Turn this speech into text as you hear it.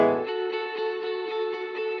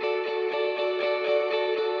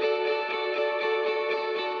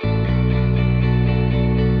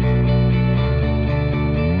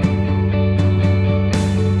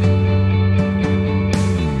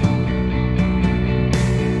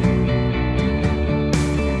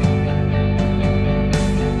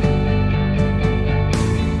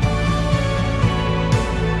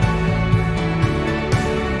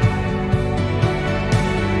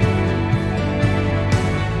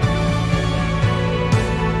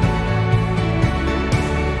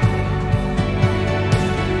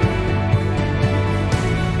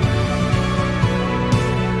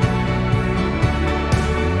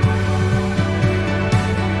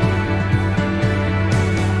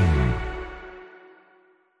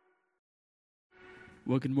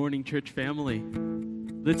Well, good morning, church family.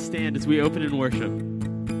 Let's stand as we open in worship.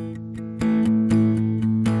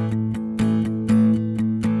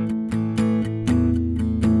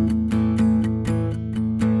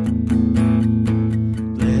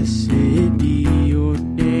 Blessed be your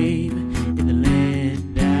name in the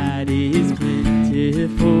land that is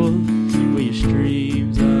plentiful, where your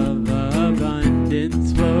streams of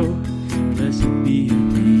abundance flow. Blessed be your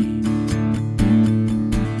name.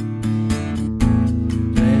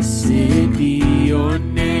 Blessed be your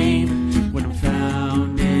name when I'm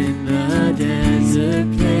found in the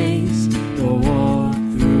desert place, or walk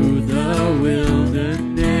through the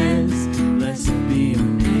wilderness. Blessed be your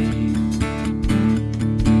name.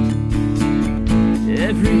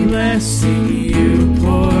 Every blessing you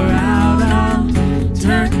pour out, I'll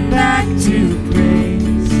turn back to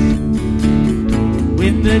praise.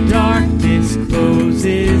 When the darkness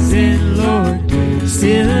closes in, Lord,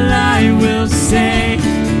 still I will say,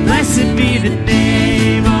 blessed be the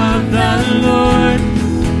name of the Lord.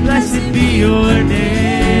 Blessed be your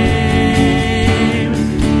name.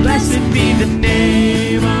 Blessed be the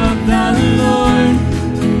name of the Lord.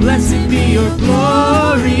 Blessed be your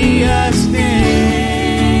glorious name.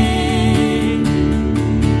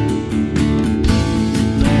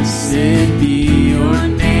 Blessed be your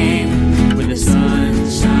name when the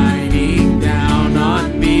sun's shining down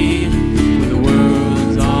on me, when the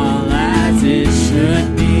world's all as it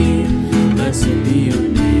should be. Blessed be your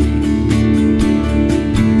name.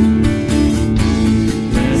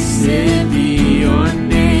 Blessed be your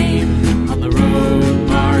name on the road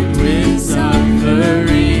marked with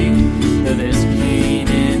suffering, though there's pain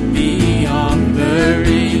in the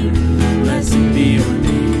offering. Blessed be your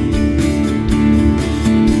name.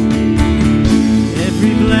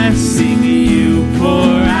 Every blessing you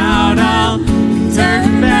pour out, I'll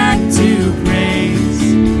turn back to praise.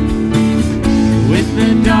 When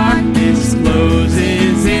the darkness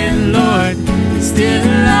closes in, Lord, still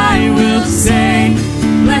I will say,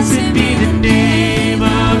 blessed be the name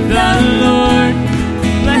of the Lord.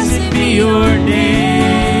 Blessed be your name.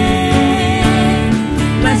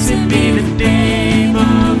 Blessed be the name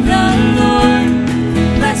of the Lord.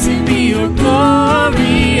 Blessed be your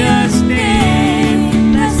glorious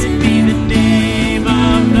name. Blessed be the name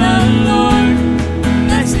of the Lord.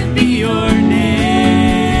 Blessed be your name.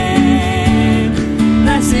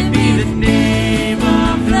 Blessed be the name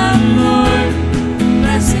of the Lord.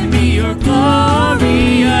 Blessed be your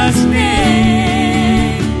glorious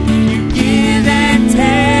name. You give and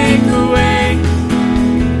take away.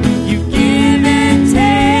 You give and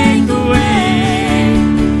take away.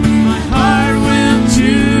 My heart will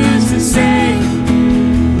choose to say,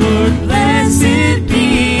 Lord, blessed be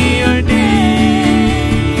your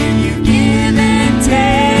name. You give and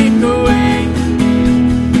take away.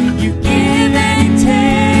 You give and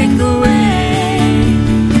take away.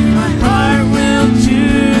 My heart will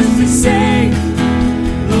choose to say,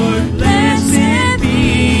 Lord, blessed be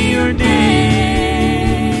your name.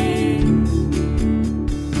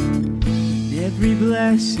 Every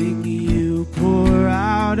blessing you pour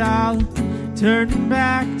out, I'll turn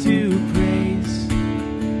back to praise.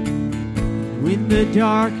 When the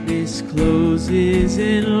darkness closes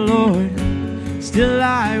in, Lord, still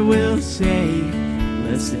I will say,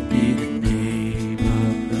 blessed be the name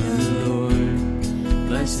of the Lord.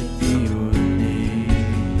 Blessed be your name.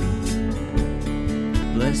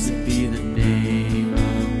 Blessed be the name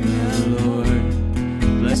of the Lord.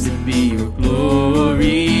 Blessed be your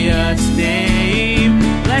glorious name.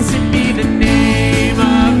 Blessed be the name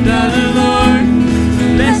of the Lord.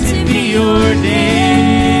 Blessed be your name.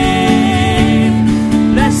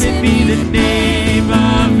 Blessed be the name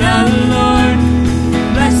of the Lord.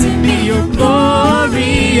 Blessed be your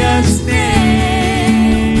glorious name.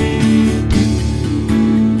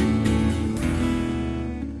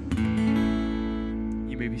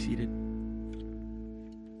 You may be seated.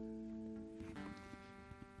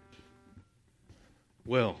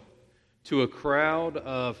 Well, to a crowd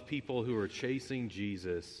of people who are chasing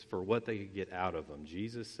Jesus for what they could get out of him,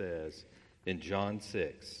 Jesus says in John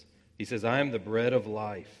 6, he says, I am the bread of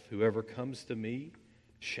life. Whoever comes to me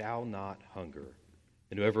shall not hunger,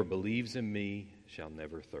 and whoever believes in me shall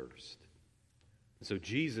never thirst. And so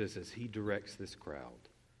Jesus, as he directs this crowd,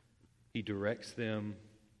 he directs them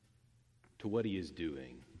to what he is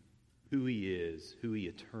doing, who he is, who he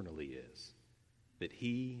eternally is, that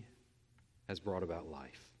he has brought about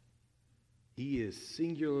life. He is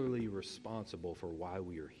singularly responsible for why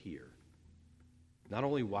we are here. Not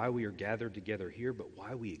only why we are gathered together here, but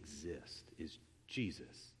why we exist is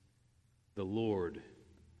Jesus, the Lord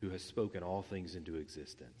who has spoken all things into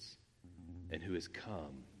existence and who has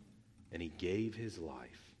come and he gave his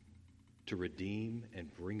life to redeem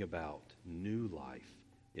and bring about new life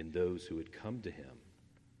in those who had come to him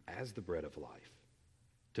as the bread of life,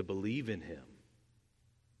 to believe in him,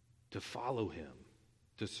 to follow him,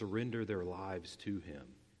 to surrender their lives to him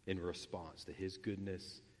in response to his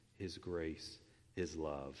goodness, his grace, his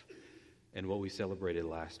love, and what we celebrated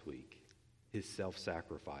last week, his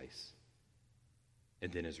self-sacrifice,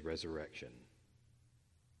 and then his resurrection.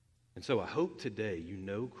 And so I hope today you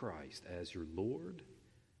know Christ as your Lord,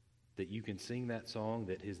 that you can sing that song,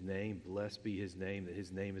 that his name, blessed be his name, that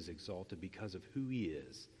his name is exalted because of who he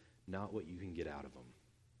is, not what you can get out of him.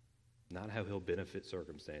 Not how he'll benefit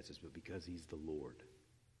circumstances, but because he's the Lord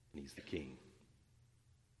and he's the King.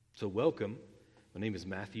 So welcome. My name is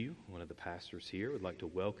Matthew, one of the pastors here. I would like to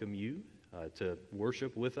welcome you to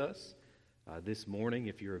worship with us this morning.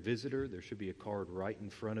 If you're a visitor, there should be a card right in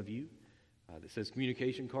front of you that says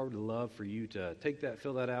communication card. We'd love for you to take that,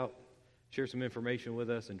 fill that out, share some information with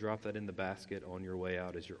us, and drop that in the basket on your way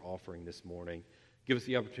out as you're offering this morning. Give us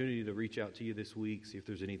the opportunity to reach out to you this week, see if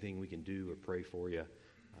there's anything we can do or pray for you.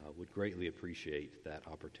 Would greatly appreciate that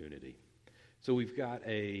opportunity. So we've got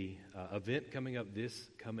a event coming up this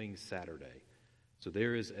coming Saturday. So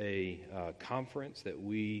there is a conference that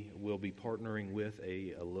we will be partnering with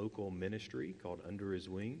a local ministry called Under His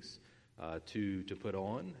Wings to put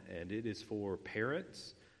on, and it is for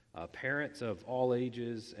parents, parents of all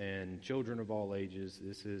ages and children of all ages.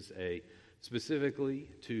 This is specifically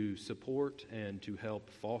to support and to help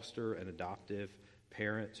foster and adoptive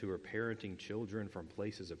parents who are parenting children from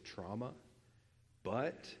places of trauma.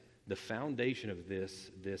 But the foundation of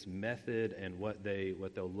this method and what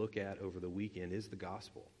they'll look at over the weekend is the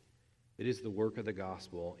gospel. It is the work of the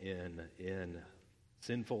gospel in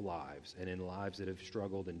sinful lives and in lives that have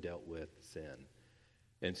struggled and dealt with sin.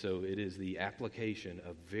 And so it is the application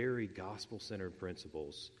of very gospel-centered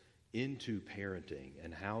principles into parenting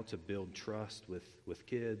and how to build trust with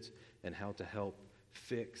kids and how to help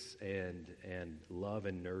fix and love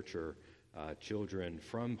and nurture children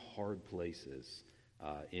from hard places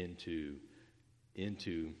into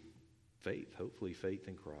faith, hopefully faith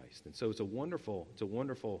in Christ. And so it's a wonderful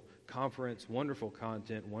conference, wonderful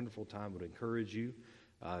content, wonderful time. Would encourage you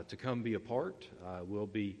to come be a part. We'll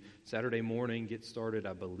be Saturday morning, get started,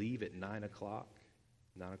 I believe, at 9 o'clock.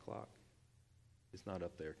 9 o'clock? It's not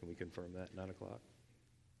up there. Can we confirm that? 9 o'clock?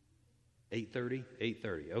 8:30?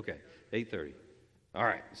 8:30. Okay, 8:30. All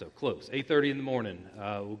right, so close. 8:30 in the morning,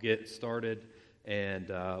 we'll get started, and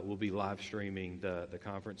we'll be live streaming the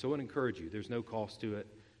conference. So I would encourage you. There's no cost to it,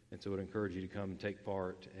 and so I would encourage you to come and take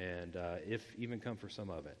part, and if even come for some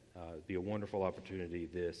of it. It'd be a wonderful opportunity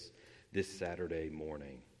this Saturday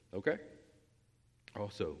morning. Okay?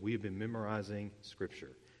 Also, we have been memorizing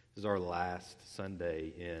Scripture. This is our last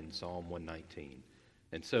Sunday in Psalm 119.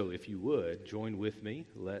 And so if you would, join with me.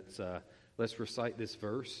 Let's recite this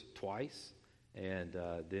verse twice, and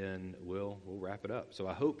then we'll wrap it up. So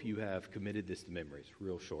I hope you have committed this to memory. It's a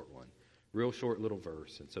real short one. Real short little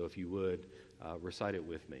verse. And so if you would, recite it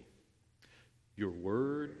with me. Your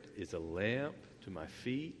word is a lamp to my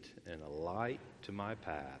feet and a light to my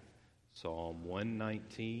path. Psalm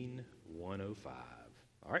 119, 105.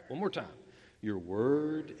 All right, one more time. Your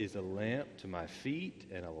word is a lamp to my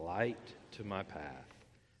feet and a light to my path.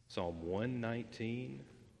 Psalm 119,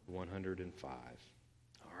 105.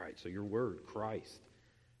 All right, so your word, Christ,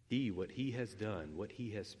 what he has done, what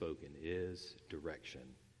he has spoken is direction.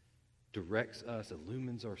 Directs us,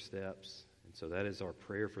 illumines our steps. And so that is our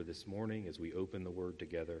prayer for this morning as we open the word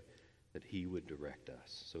together, that he would direct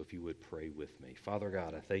us. So if you would pray with me. Father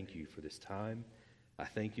God, I thank you for this time. I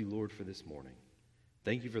thank you, Lord, for this morning.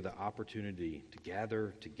 Thank you for the opportunity to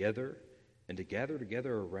gather together and to gather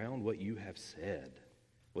together around what you have said,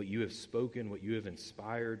 what you have spoken, what you have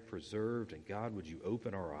inspired, preserved. And God, would you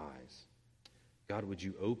open our eyes? God, would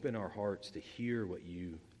you open our hearts to hear what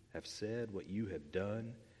you have said, what you have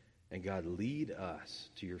done? And God, lead us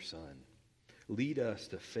to your Son. Lead us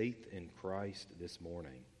to faith in Christ this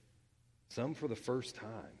morning. Some for the first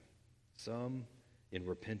time, some in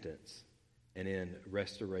repentance and in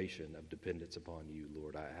restoration of dependence upon you,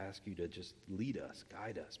 Lord. I ask you to just lead us,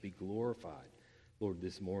 guide us, be glorified, Lord,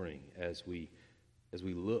 this morning as we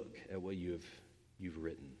look at what you've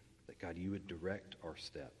written. That, God, you would direct our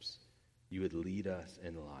steps. You would lead us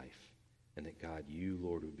in life. And that, God, you,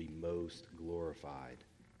 Lord, would be most glorified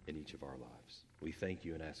in each of our lives. We thank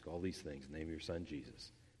you and ask all these things in the name of your Son,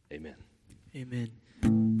 Jesus. Amen. Amen.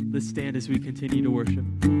 Let's stand as we continue to worship.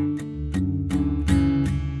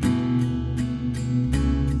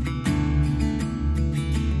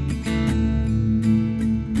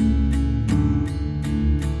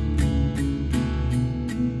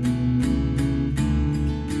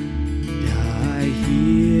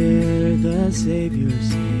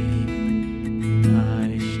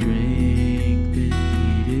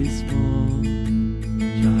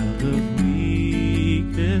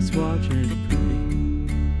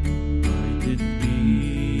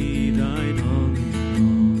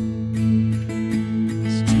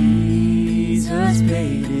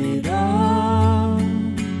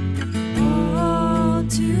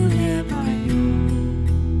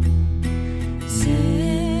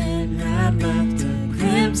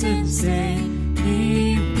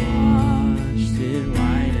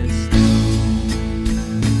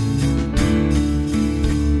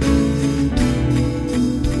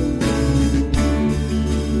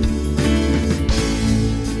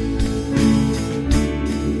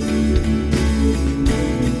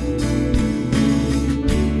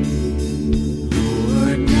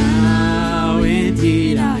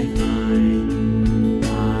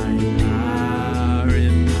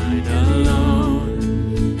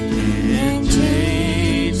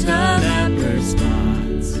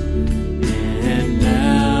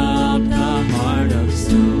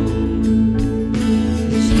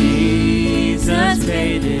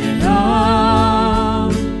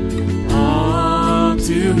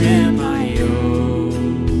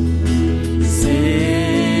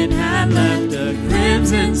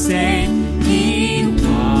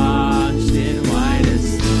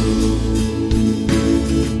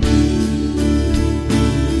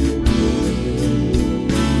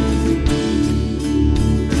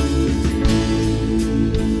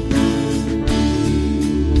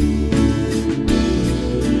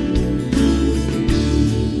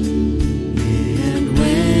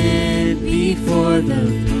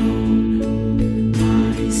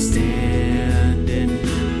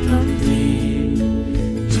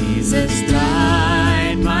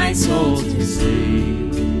 my soul to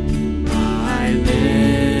sing. My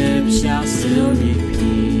lips shall still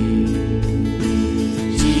repeat,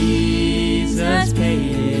 Jesus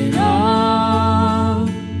paid it all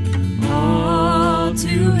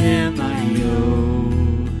to him I owe.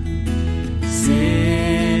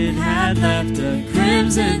 Sin had left a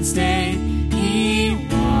crimson stain, he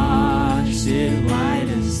washed it white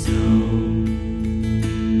as snow.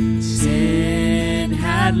 Sin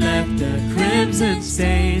had left a crimson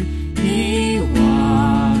stain, he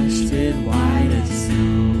washed it white as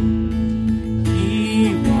snow.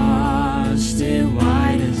 He washed it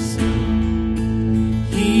white as snow.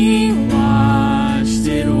 He washed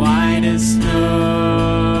it white as snow.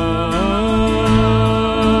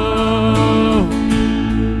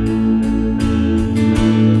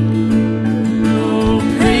 Oh,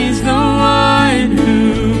 praise the one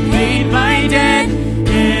who paid my debt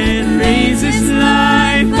and raised his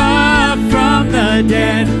life up from the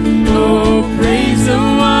dead. Oh, praise the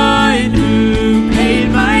one who paid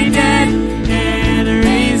my debt and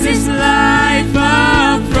raised his life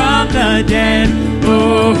up from the dead.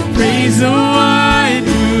 Oh, praise the one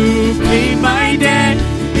who paid my debt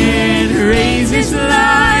and raised his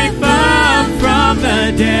life up from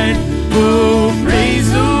the dead. Oh,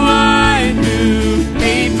 praise the one who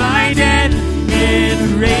paid my debt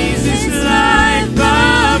and raised his life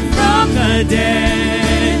up from the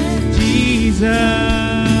dead. Jesus.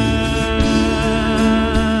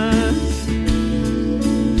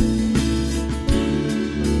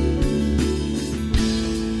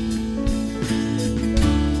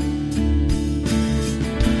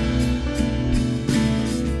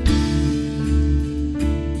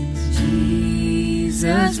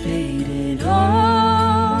 Jesus paid it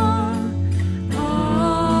all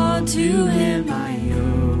to him I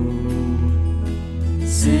owe.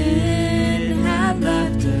 Sin had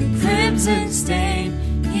left a crimson stain,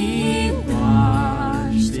 he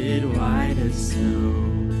washed it white as snow.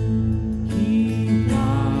 He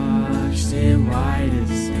washed it white as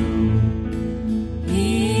snow.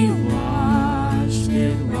 He washed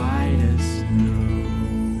it white as snow.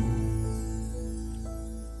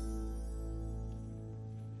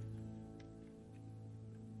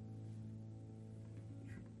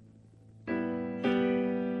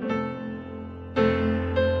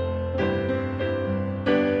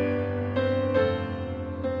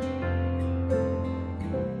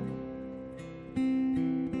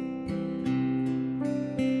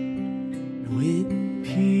 With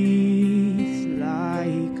peace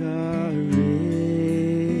like a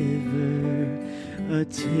river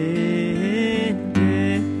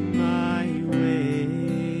attended my way,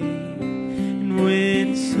 and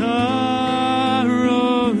when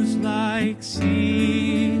sorrows like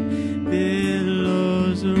sea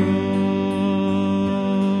billows roll,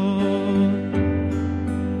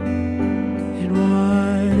 and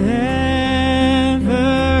whatever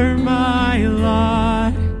my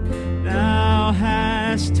lot thou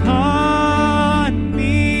hast taught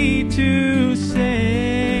me to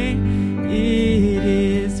say, it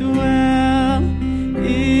is well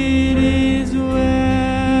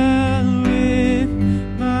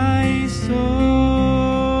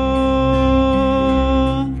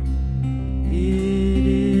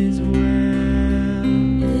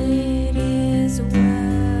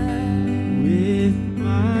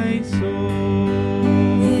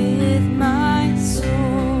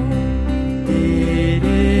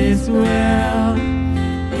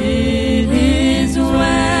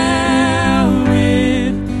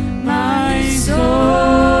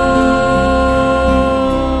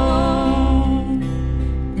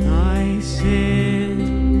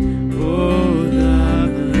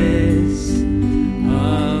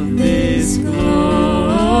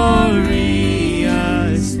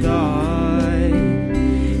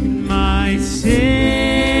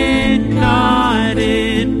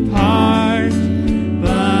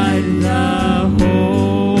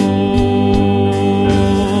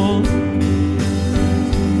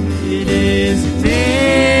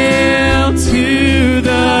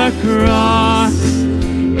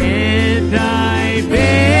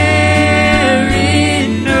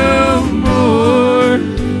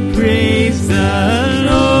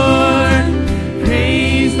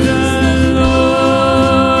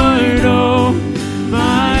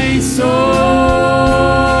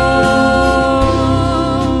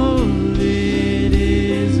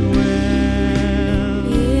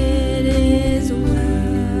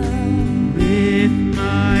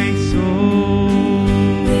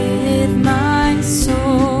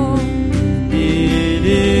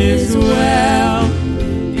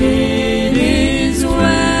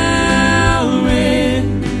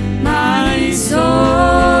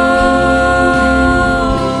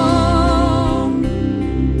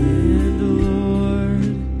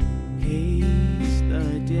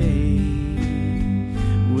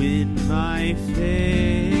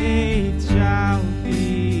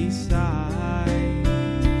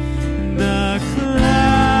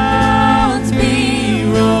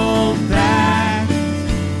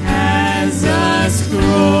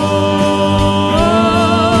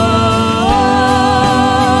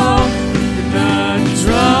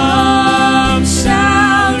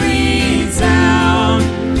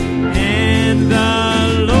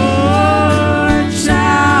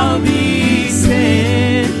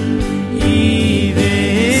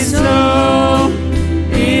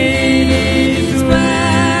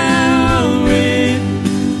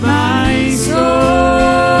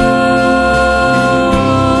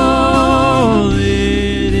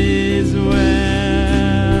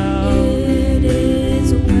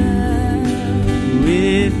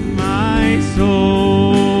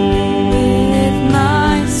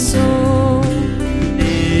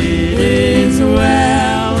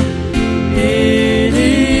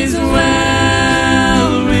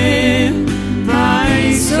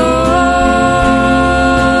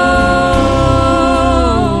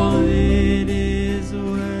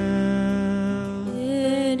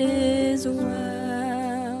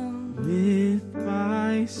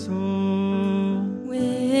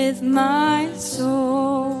my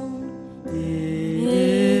soul. It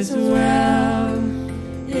is well,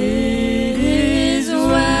 it is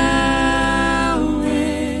well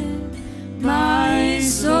with my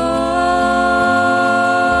soul.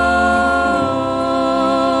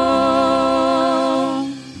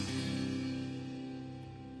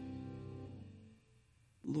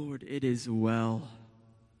 Lord, it is well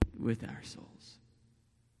with our souls.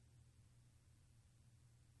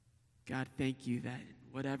 God, thank you that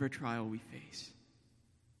whatever trial we face,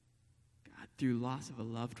 God, through loss of a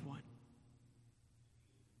loved one,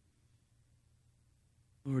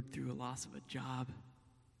 Lord, through a loss of a job,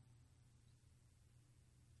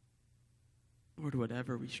 Lord,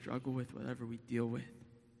 whatever we struggle with, whatever we deal with,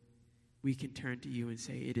 we can turn to you and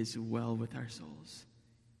say, it is well with our souls,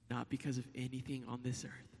 not because of anything on this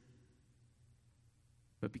earth,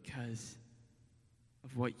 but because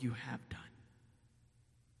of what you have done.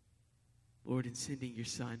 Lord, in sending your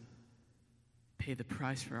Son, pay the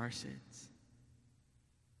price for our sins.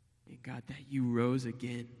 And God, that you rose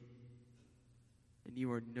again, and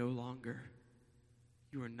you are no longer,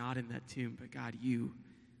 you are not in that tomb, but God, you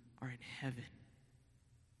are in heaven.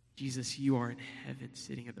 Jesus, you are in heaven,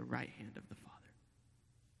 sitting at the right hand of the Father.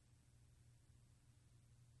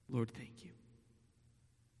 Lord, thank you.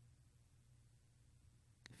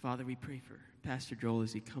 Father, we pray for Pastor Joel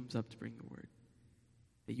as he comes up to bring the word,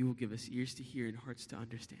 that you will give us ears to hear and hearts to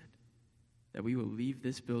understand, that we will leave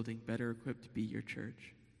this building better equipped to be your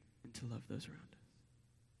church and to love those around us.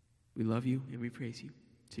 We love you and we praise you.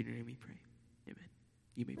 In your name we pray. Amen.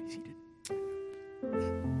 You may be seated.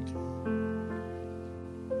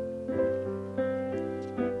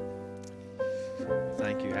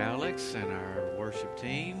 Thank you, Alex, and our worship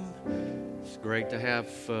team. It's great to have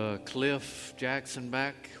Cliff Jackson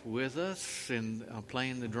back with us and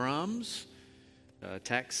playing the drums.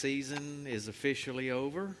 Tax season is officially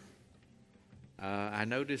over. I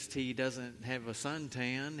noticed he doesn't have a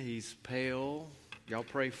suntan. He's pale. Y'all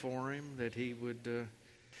pray for him that he would...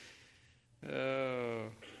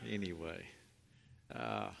 anyway.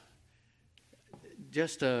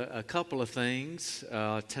 Just a couple of things.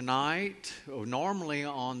 Tonight, or normally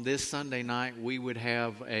on this Sunday night, we would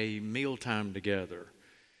have a mealtime together.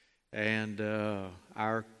 And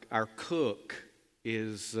our cook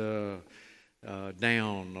is...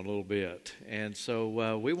 down a little bit. And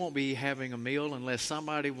so we won't be having a meal unless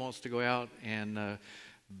somebody wants to go out and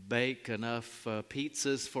bake enough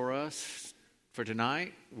pizzas for us for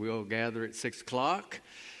tonight. We'll gather at 6 o'clock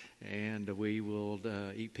and we will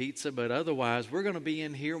eat pizza. But otherwise, we're going to be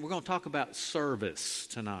in here. We're going to talk about service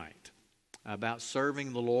tonight, about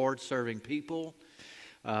serving the Lord, serving people.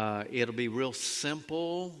 It'll be real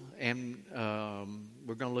simple, and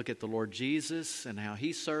we're going to look at the Lord Jesus and how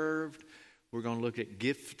He served. We're going to look at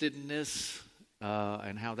giftedness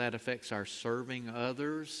and how that affects our serving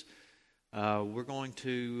others. We're going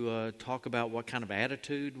to talk about what kind of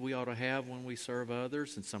attitude we ought to have when we serve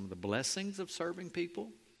others and some of the blessings of serving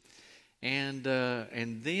people. And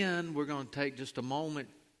then we're going to take just a moment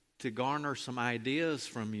to garner some ideas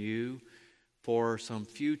from you for some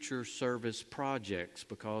future service projects,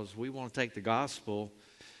 because we want to take the gospel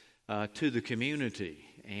to the community.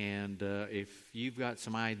 And if you've got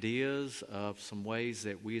some ideas of some ways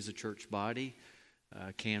that we as a church body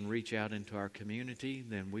can reach out into our community,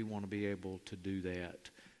 then we want to be able to do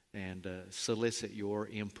that and solicit your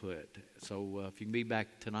input. So if you can be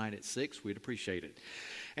back tonight at 6, we'd appreciate it.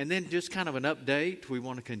 And then just kind of an update, we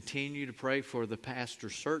want to continue to pray for the pastor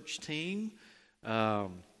search team. I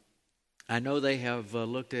know they have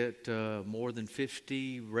looked at more than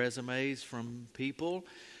 50 resumes from people,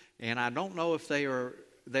 and I don't know if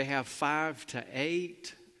they have 5 to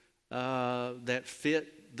 8 that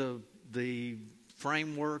fit the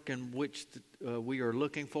framework in which we are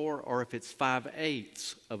looking for, or if it's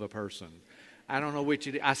 5/8 of a person. I don't know which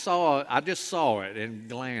it is. I just saw it in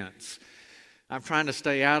glance. I'm trying to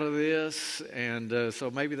stay out of this, and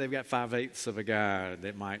so maybe they've got 5/8 of a guy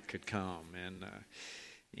that could come. And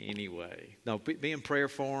anyway, no, be in prayer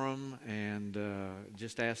for them, and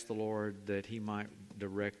just ask the Lord that He might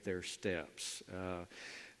direct their steps.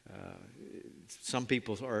 Some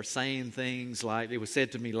people are saying things like, it was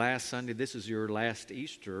said to me last Sunday, "This is your last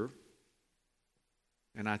Easter."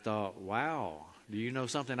 And I thought, wow, do you know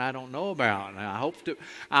something I don't know about? And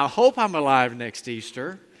I hope I'm alive next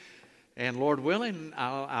Easter. And Lord willing,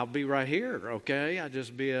 I'll be right here, okay? I'll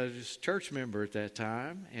just be a church member at that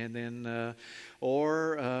time. And then,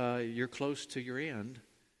 or you're close to your end.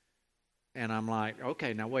 And I'm like,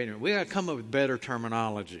 okay, now wait a minute. We got to come up with better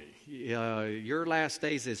terminology. Your last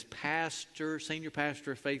days as pastor, senior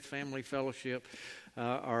pastor of Faith Family Fellowship.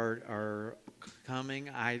 are coming.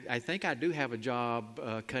 I think I do have a job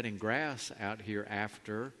cutting grass out here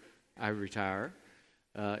after I retire.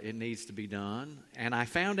 It needs to be done. And I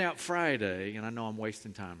found out Friday, and I know I'm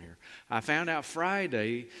wasting time here. I found out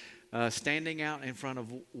Friday, standing out in front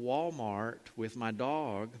of Walmart with my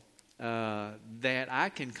dog, that I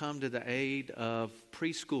can come to the aid of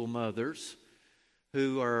preschool mothers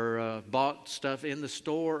who are bought stuff in the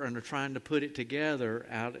store and are trying to put it together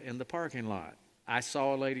out in the parking lot. I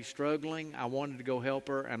saw a lady struggling. I wanted to go help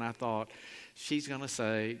her, and I thought, she's going to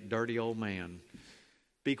say, dirty old man,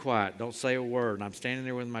 be quiet, don't say a word. And I'm standing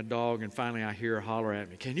there with my dog, and finally I hear her holler at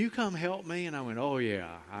me, can you come help me? And I went, oh,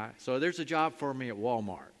 yeah. So there's a job for me at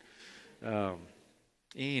Walmart.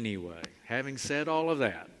 Anyway, having said all of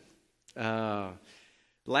that,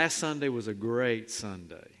 last Sunday was a great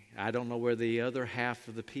Sunday. I don't know where the other half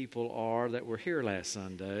of the people are that were here last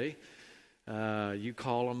Sunday. You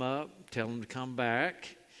call them up, tell them to come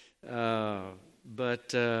back.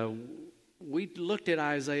 But we looked at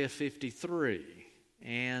Isaiah 53,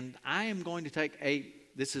 and I am going to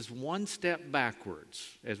take this is one step backwards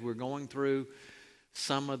as we're going through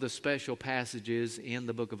some of the special passages in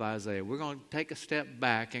the book of Isaiah. We're going to take a step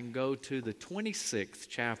back and go to the 26th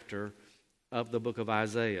chapter of the book of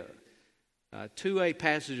Isaiah, to a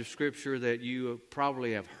passage of Scripture that you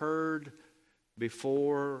probably have heard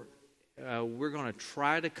before. We're going to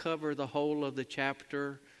try to cover the whole of the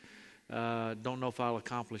chapter. Don't know if I'll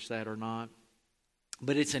accomplish that or not.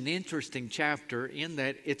 But it's an interesting chapter in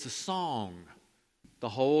that it's a song. The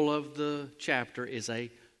whole of the chapter is a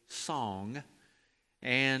song.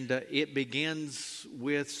 And it begins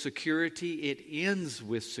with security. It ends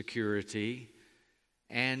with security.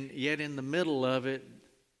 And yet in the middle of it,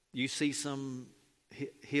 you see some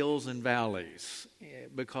hills and valleys,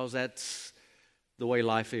 because that's the way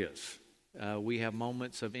life is. We have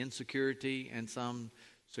moments of insecurity and some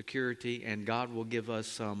security, and God will give us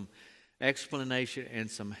some explanation and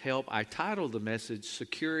some help. I titled the message,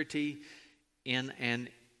 Security in an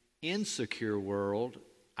Insecure World.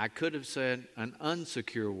 I could have said an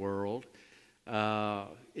unsecure world.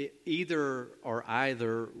 Either or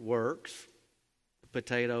either works.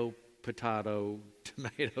 Potato, potato,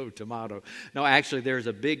 tomato, tomato. No, actually, there's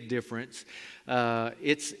a big difference.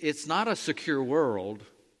 It's not a secure world,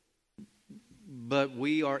 but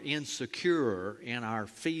we are insecure in our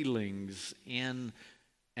feelings in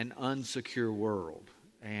an unsecure world.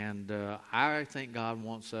 And I think God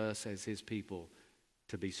wants us as His people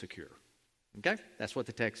to be secure. Okay? That's what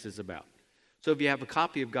the text is about. So if you have a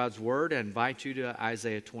copy of God's Word, I invite you to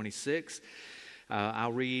Isaiah 26.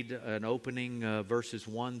 I'll read an opening verses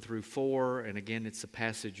 1 through 4, and again, it's a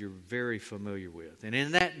passage you're very familiar with. And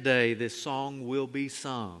in that day, this song will be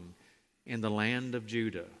sung in the land of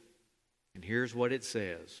Judah. And here's what it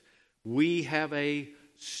says. We have a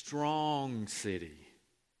strong city.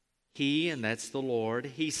 He, and that's the Lord,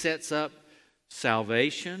 He sets up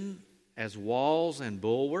salvation as walls and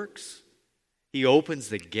bulwarks. He opens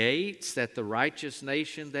the gates that the righteous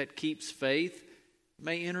nation that keeps faith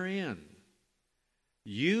may enter in.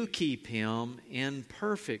 You keep him in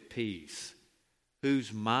perfect peace,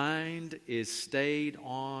 whose mind is stayed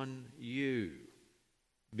on you,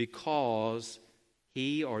 because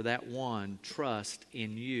he or that one trusts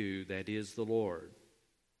in you, that is the Lord.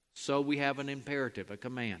 So we have an imperative, a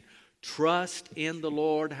command. Trust in the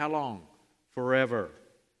Lord how long? Forever.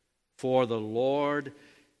 For the Lord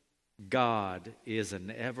God is an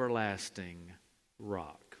everlasting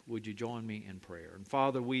rock. Would you join me in prayer? And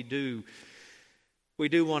Father, we do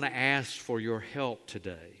want to ask for your help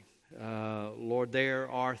today. Lord, there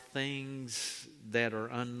are things that are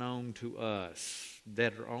unknown to us,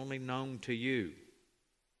 that are only known to you.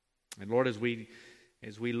 And Lord, as we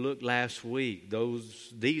looked last week,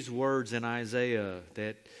 these words in Isaiah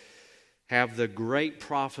that have the great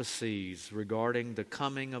prophecies regarding the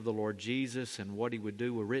coming of the Lord Jesus and what He would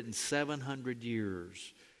do were written 700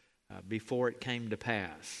 years before it came to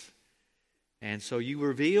pass. And so you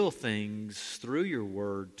reveal things through your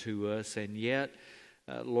word to us, and yet,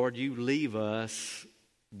 Lord, you leave us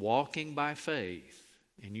walking by faith.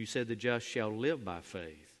 And you said the just shall live by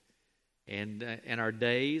faith. And our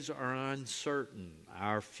days are uncertain.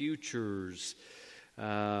 Our futures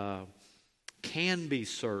can be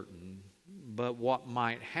certain, but what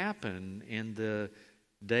might happen in the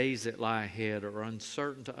days that lie ahead are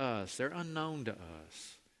uncertain to us. They're unknown to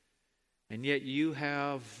us. And yet you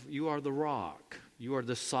are the rock. You are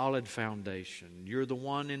the solid foundation. You're the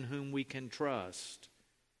one in whom we can trust.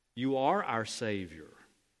 You are our Savior.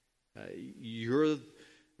 You're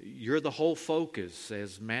the whole focus,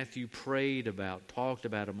 as Matthew talked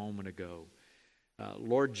about a moment ago.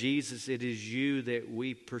 Lord Jesus, it is you that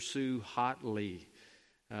we pursue hotly,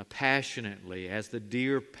 passionately. As the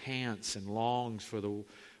deer pants and longs for the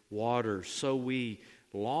water, so we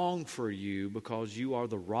long for you, because you are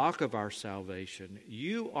the rock of our salvation.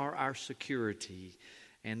 You are our security,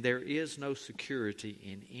 and there is no security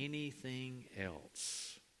in anything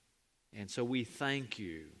else. And so we thank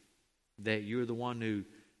you that you're the one who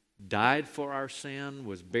died for our sin,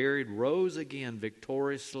 was buried, rose again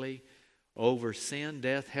victoriously over sin,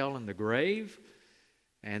 death, hell, and the grave,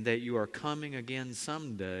 and that you are coming again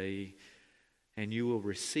someday, and you will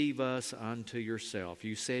receive us unto yourself.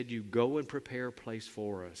 You said you go and prepare a place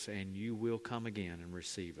for us, and you will come again and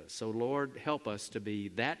receive us. So, Lord, help us to be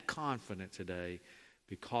that confident today,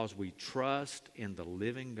 because we trust in the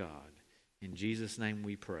living God. In Jesus' name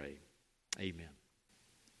we pray. Amen.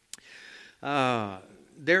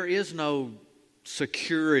 There is no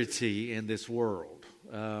security in this world.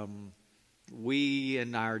 We,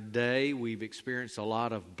 in our day, we've experienced a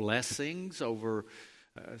lot of blessings over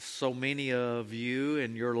so many of you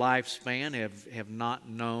in your lifespan have not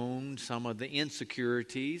known some of the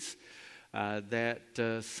insecurities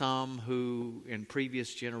that some who in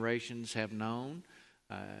previous generations have known.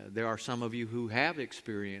 There are some of you who have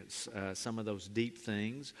experienced some of those deep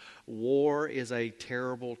things. War is a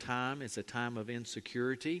terrible time. It's a time of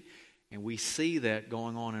insecurity, and we see that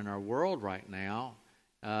going on in our world right now.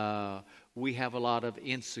 We have a lot of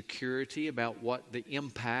insecurity about what the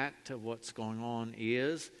impact of what's going on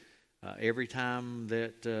is. Every time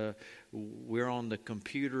that we're on the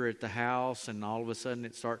computer at the house and all of a sudden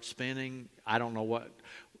it starts spinning, I don't know what.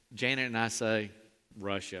 Janet and I say,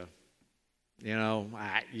 Russia.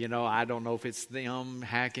 I don't know if it's them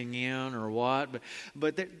hacking in or what,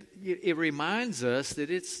 but it reminds us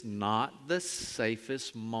that it's not the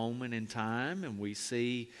safest moment in time, and we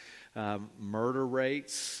see murder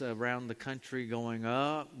rates around the country going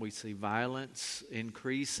up. We see violence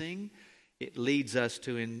increasing. It leads us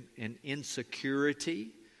to an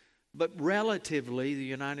insecurity. But relatively, the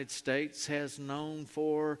United States has known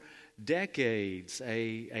for decades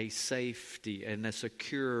a safety and a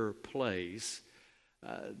secure place.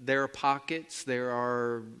 There are pockets, there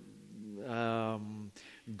are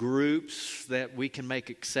groups that we can make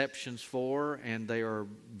exceptions for, and they are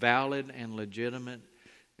valid and legitimate.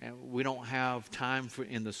 And we don't have time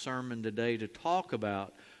in the sermon today to talk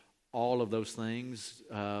about all of those things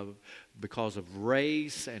because of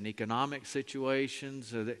race and economic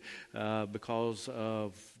situations, because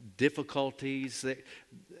of difficulties.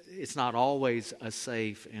 It's not always a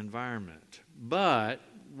safe environment. But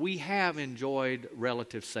we have enjoyed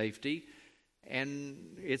relative safety,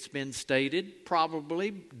 and it's been stated probably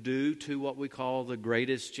due to what we call the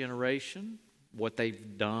greatest generation, what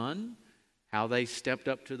they've done, how they stepped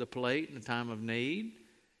up to the plate in a time of need.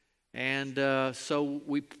 And so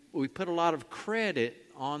we put a lot of credit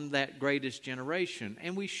on that greatest generation,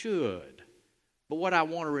 and we should. But what I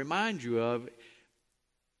want to remind you of,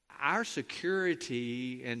 our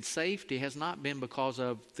security and safety has not been because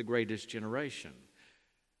of the greatest generation.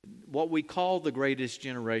 What we call the greatest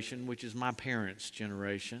generation, which is my parents'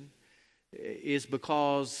 generation, is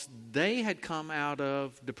because they had come out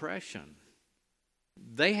of depression.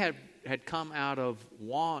 They had come out of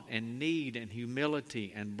want and need and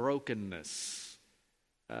humility and brokenness.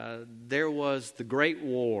 There was the Great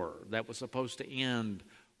War that was supposed to end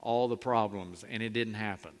all the problems, and it didn't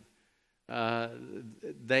happen.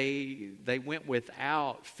 They went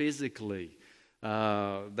without physically.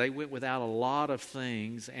 They went without a lot of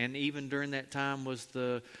things, and even during that time was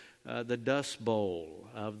the Dust Bowl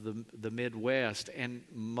of the Midwest, and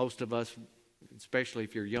most of us, especially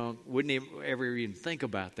if you're young, wouldn't ever even think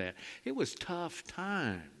about that. It was tough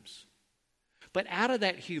times. But out of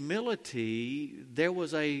that humility, there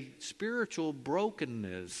was a spiritual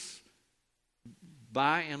brokenness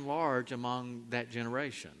by and large among that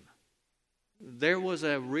generation. There was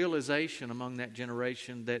a realization among that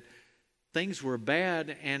generation that things were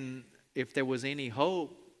bad, and if there was any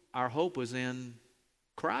hope, our hope was in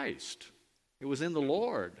Christ. It was in the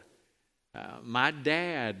Lord. My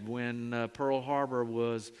dad, when Pearl Harbor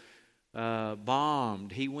was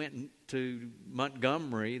bombed, he went to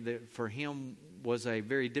Montgomery. That for him was a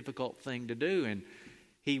very difficult thing to do, and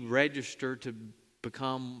he registered to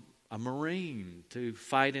become a Marine to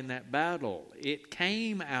fight in that battle. It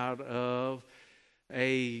came out of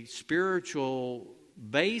a spiritual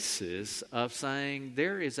basis of saying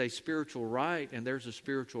there is a spiritual right and there's a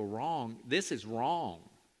spiritual wrong. This is wrong,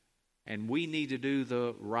 and we need to do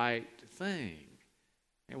the right thing.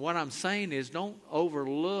 And what I'm saying is, don't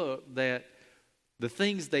overlook that the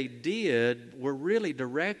things they did were really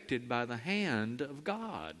directed by the hand of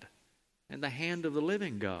God. and the hand of the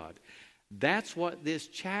living God. That's what this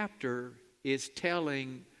chapter is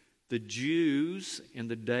telling the Jews in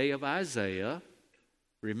the day of Isaiah.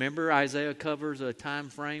 Remember, Isaiah covers a time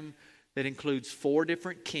frame that includes 4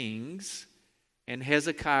 different kings, and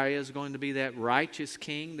Hezekiah is going to be that righteous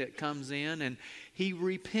king that comes in, and he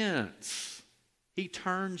repents. He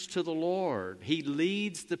turns to the Lord. He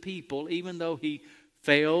leads the people, even though he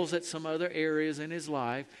fails at some other areas in his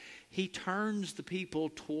life. He turns the people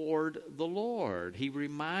toward the Lord. He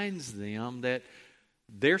reminds them that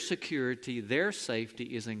their security, their safety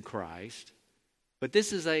is in Christ. But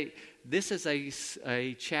this is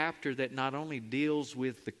a chapter that not only deals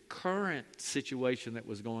with the current situation that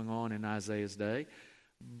was going on in Isaiah's day,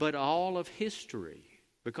 but all of history.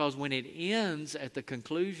 Because when it ends at the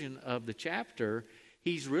conclusion of the chapter,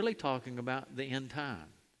 he's really talking about the end time,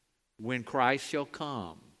 when Christ shall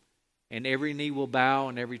come, and every knee will bow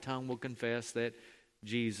and every tongue will confess that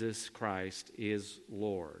Jesus Christ is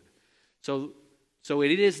Lord. So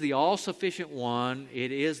it is the all-sufficient one.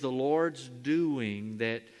 It is the Lord's doing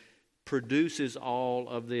that produces all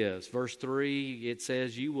of this. Verse 3, it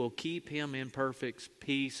says, "You will keep him in perfect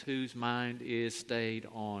peace whose mind is stayed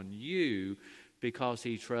on you because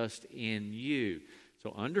he trusts in you."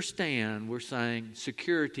 So understand, we're saying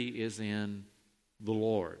security is in the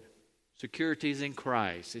Lord. Security is in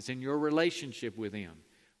Christ. It's in your relationship with him,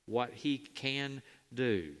 what he can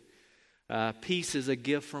do. Peace is a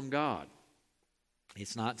gift from God.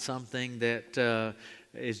 It's not something that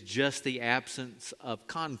is just the absence of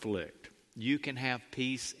conflict. You can have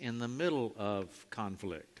peace in the middle of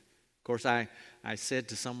conflict. Of course, I said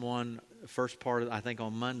to someone, first part of, I think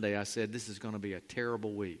on Monday, I said, this is going to be a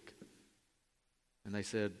terrible week. And they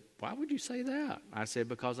said, why would you say that? I said,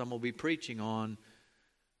 because I'm going to be preaching on,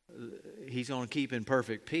 he's going to keep in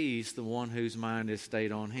perfect peace the one whose mind is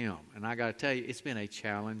stayed on him. And I got to tell you, it's been a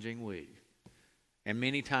challenging week. And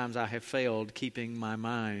many times I have failed keeping my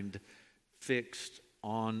mind fixed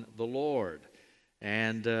on the Lord.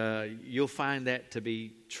 And you'll find that to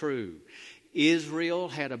be true. Israel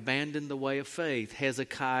had abandoned the way of faith.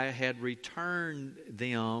 Hezekiah had returned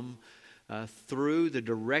them through the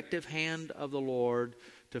directive hand of the Lord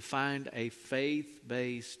to find a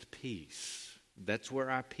faith-based peace. That's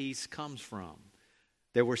where our peace comes from.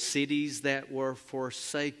 There were cities that were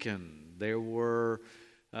forsaken. There were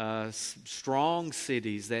strong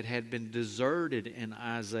cities that had been deserted in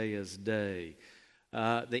Isaiah's day.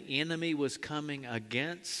 The enemy was coming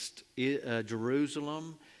against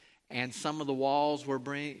Jerusalem, and some of the walls were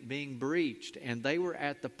being breached. And they were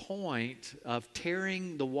at the point of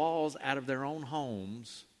tearing the walls out of their own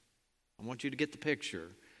homes. I want you to get the picture.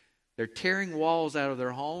 They're tearing walls out of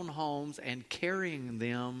their own homes and carrying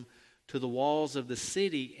them to the walls of the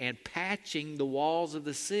city and patching the walls of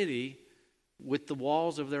the city with the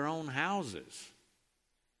walls of their own houses.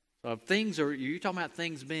 So you're talking about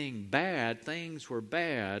things being bad, things were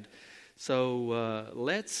bad. So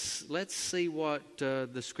let's see what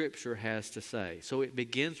the Scripture has to say. So it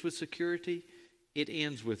begins with security, it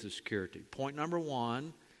ends with the security. Point number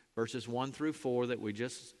 1, verses 1 through 4 that we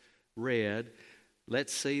just read,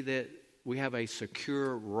 let's see that we have a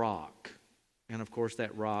secure rock. And of course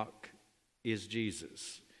that rock is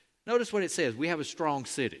Jesus. Notice what it says, we have a strong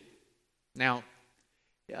city. Now,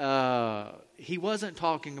 he wasn't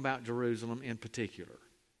talking about Jerusalem in particular.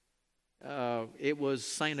 It was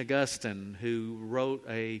St. Augustine who wrote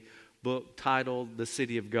a book titled The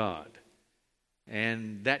City of God.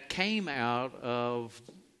 And that came out of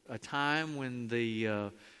a time when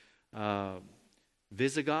the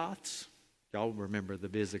Visigoths, y'all remember the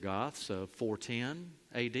Visigoths, 410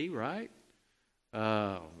 AD, right?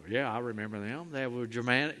 Yeah, I remember them. They were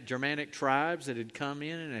Germanic tribes that had come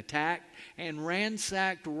in and attacked and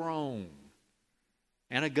ransacked Rome.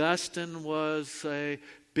 And Augustine was a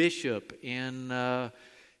bishop in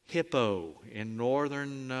Hippo, in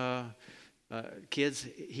northern kids.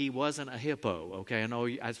 He wasn't a Hippo, okay? I know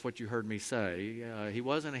that's what you heard me say. He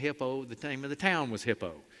wasn't a Hippo. The name of the town was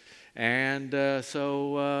Hippo. And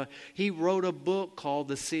so he wrote a book called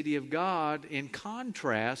The City of God in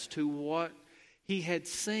contrast to what he had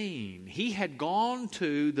seen. He had gone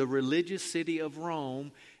to the religious city of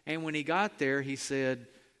Rome, and when he got there, he said,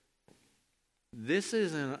 this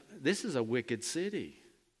is a wicked city.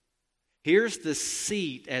 Here's the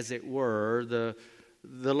seat, as it were, the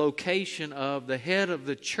location of the head of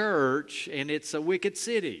the church, and it's a wicked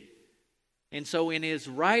city. And so in his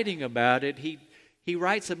writing about it, he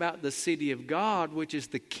writes about the city of God, which is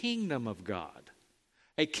the kingdom of God,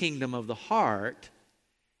 a kingdom of the heart.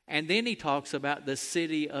 And then he talks about the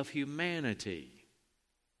city of humanity,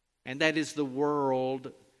 and that is the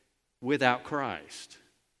world without Christ.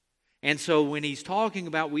 And so when he's talking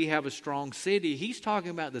about we have a strong city, he's talking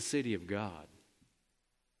about the city of God.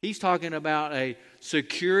 He's talking about a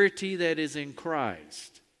security that is in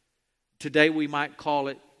Christ. Today we might call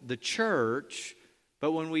it the church,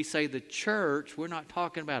 but when we say the church, we're not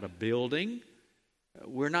talking about a building.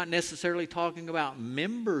 We're not necessarily talking about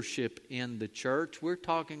membership in the church. We're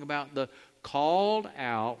talking about the called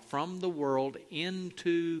out from the world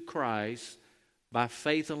into Christ by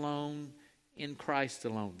faith alone, in Christ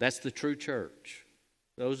alone. That's the true church.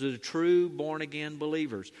 Those are the true born-again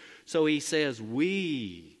believers. So he says,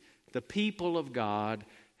 we, the people of God,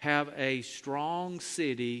 have a strong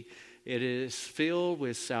city. It is filled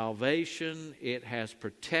with salvation. It has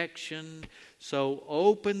protection. So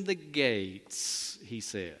open the gates, he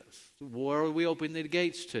says. Where are we opening the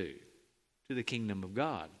gates to? To the kingdom of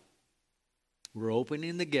God. We're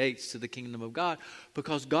opening the gates to the kingdom of God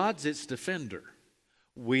because God's its defender.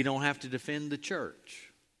 We don't have to defend the church.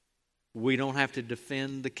 We don't have to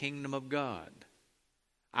defend the kingdom of God.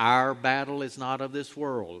 Our battle is not of this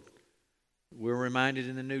world. We're reminded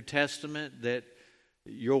in the New Testament that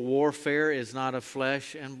your warfare is not of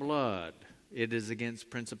flesh and blood. It is against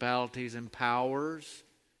principalities and powers,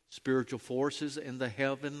 spiritual forces in the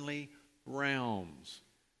heavenly realms.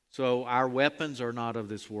 So our weapons are not of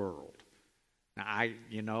this world. Now,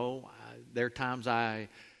 there are times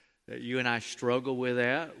you and I struggle with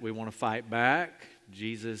that. We want to fight back.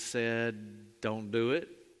 Jesus said, don't do it.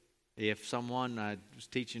 If I was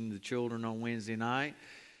teaching the children on Wednesday night,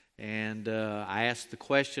 and I asked the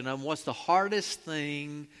question of them, what's the hardest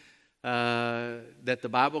thing that the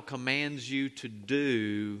Bible commands you to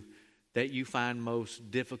do that you find most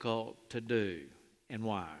difficult to do, and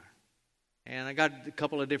why? And I got a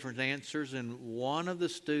couple of different answers, and one of the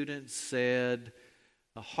students said,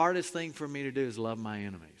 the hardest thing for me to do is love my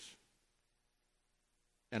enemies.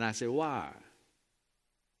 And I said, why?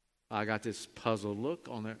 I got this puzzled look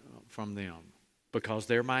from them. Because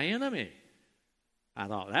they're my enemy. I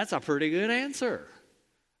thought, that's a pretty good answer.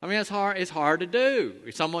 I mean, it's hard to do.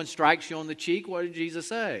 If someone strikes you on the cheek, what did Jesus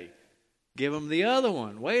say? Give them the other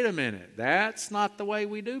one. Wait a minute. That's not the way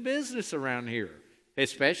we do business around here.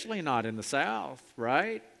 Especially not in the South,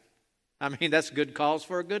 right? I mean, that's good cause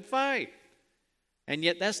for a good fight. And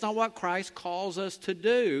yet that's not what Christ calls us to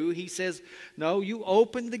do. He says, no, you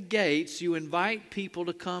open the gates, you invite people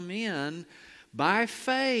to come in by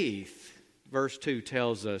faith. Verse 2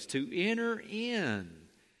 tells us to enter in.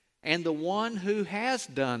 And the one who has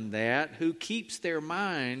done that, who keeps their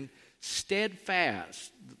mind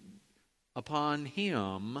steadfast upon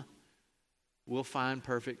him, will find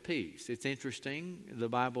perfect peace. It's interesting. The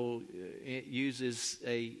Bible it uses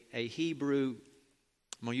a Hebrew,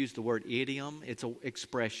 I'm going to use the word idiom. It's an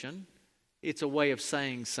expression. It's a way of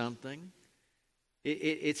saying something.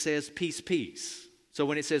 It says peace, peace. So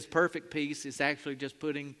when it says perfect peace, it's actually just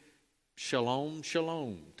putting shalom,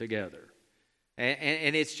 shalom together.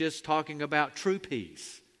 And it's just talking about true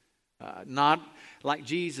peace. Not like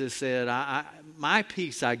Jesus said, my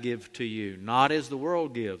peace I give to you, not as the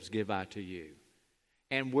world gives, give I to you.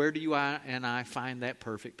 And where do you and I find that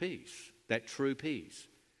perfect peace, that true peace?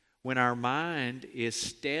 When our mind is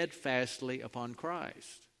steadfastly upon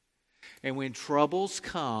Christ. And when troubles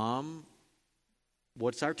come,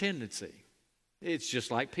 what's our tendency? It's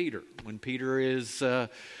just like Peter. When Peter is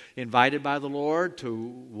invited by the Lord to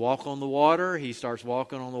walk on the water, he starts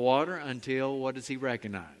walking on the water until what does he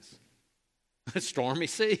recognize? Stormy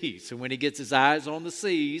seas. And when he gets his eyes on the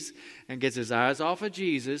seas and gets his eyes off of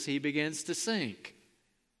Jesus, he begins to sink.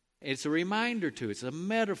 It's a reminder to us, it's a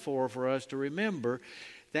metaphor for us to remember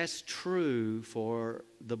that's true for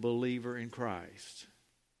the believer in Christ.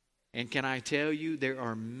 And can I tell you, there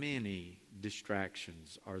are many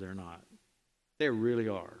distractions, are there not? There really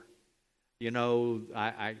are. You know,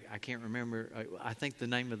 I can't remember. I think the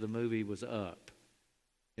name of the movie was Up.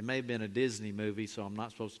 It may have been a Disney movie, so I'm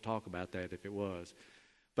not supposed to talk about that if it was.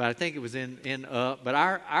 But I think it was in Up. But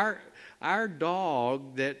our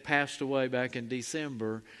dog that passed away back in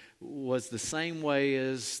December was the same way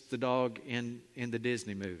as the dog in the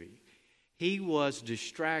Disney movie. He was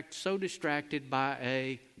so distracted by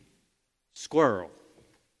a squirrel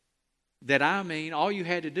that, all you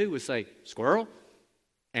had to do was say, squirrel?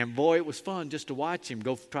 And boy, it was fun just to watch him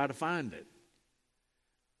go try to find it.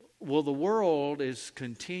 Well, the world is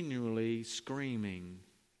continually screaming,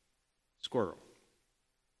 squirrel.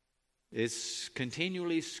 It's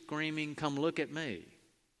continually screaming, come look at me.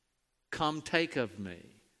 Come take of me.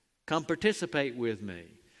 Come participate with me.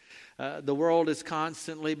 The world is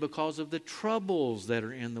constantly, because of the troubles that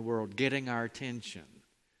are in the world, getting our attention.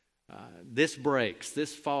 This breaks.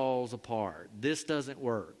 This falls apart. This doesn't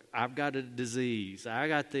work. I've got a disease. I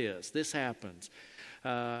got this. This happens.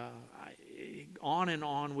 On and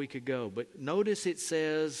on we could go. But notice it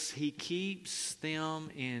says, He keeps them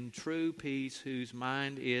in true peace whose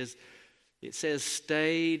mind is, it says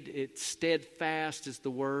stayed. It's steadfast is the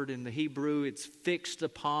word in the Hebrew. It's fixed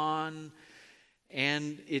upon.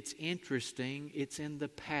 And it's interesting. It's in the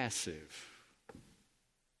passive.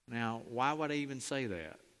 Now, why would I even say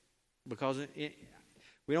that? Because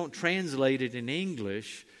we don't translate it in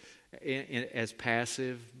English as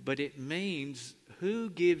passive, but it means who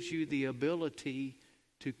gives you the ability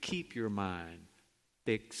to keep your mind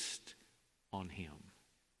fixed on Him.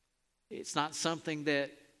 It's not something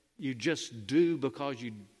that you just do because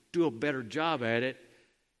you do a better job at it.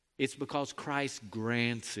 It's because Christ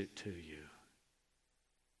grants it to you.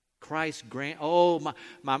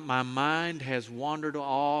 My mind has wandered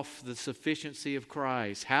off the sufficiency of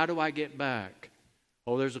Christ. How do I get back?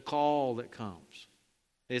 Oh, there's a call that comes.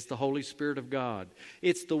 It's the Holy Spirit of God.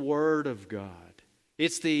 It's the Word of God.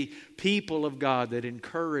 It's the people of God that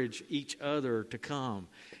encourage each other to come.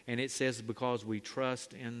 And it says because we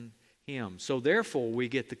trust in Him. So therefore we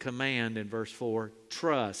get the command in verse 4,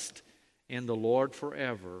 trust in the Lord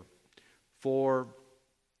forever.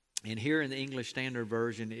 And here in the English Standard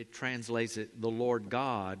Version, it translates it, the Lord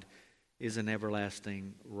God is an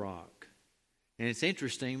everlasting rock. And it's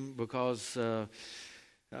interesting because,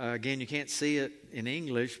 again, you can't see it in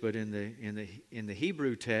English, but in the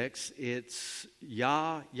Hebrew text, it's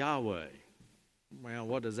Yahweh. Well,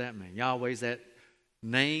 what does that mean? Yahweh is that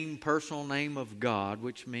name, personal name of God,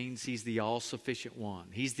 which means He's the all-sufficient one.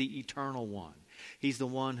 He's the eternal one. He's the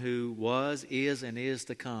one who was, is, and is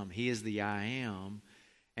to come. He is the I am.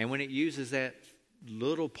 And when it uses that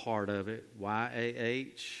little part of it,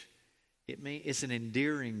 Y-A-H, it's an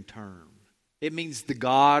endearing term. It means the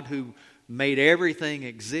God who made everything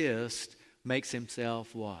exist makes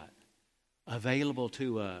Himself what? Available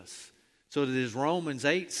to us. So that as Romans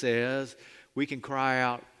 8 says, we can cry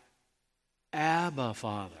out, Abba,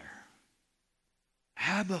 Father.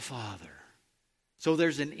 Abba, Father. So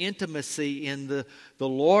there's an intimacy in the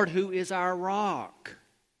Lord who is our rock.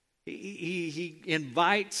 He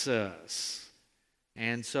invites us.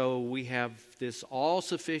 And so we have this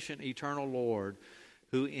all-sufficient eternal Lord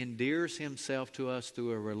who endears Himself to us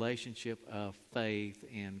through a relationship of faith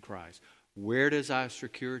in Christ. Where does our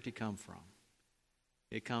security come from?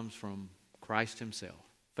 It comes from Christ Himself.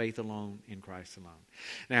 Faith alone in Christ alone.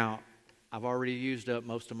 Now, I've already used up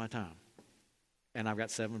most of my time. And I've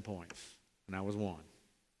got 7 points. And I was 1.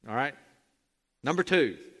 All right? Number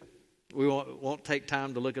 2. We won't take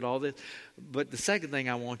time to look at all this. But the second thing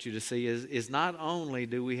I want you to see is not only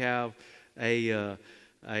do we have a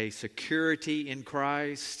security in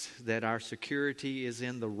Christ, that our security is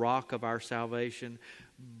in the rock of our salvation,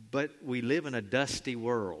 but we live in a dusty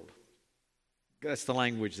world. That's the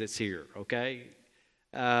language that's here, okay?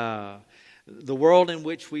 The world in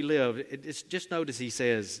which we live, just notice He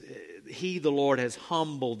says, He, the Lord, has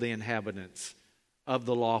humbled the inhabitants of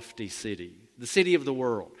the lofty city, the city of the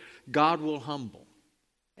world. God will humble,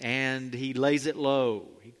 and He lays it low.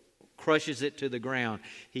 He crushes it to the ground.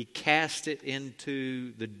 He casts it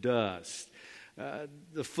into the dust.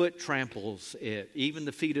 The foot tramples it, even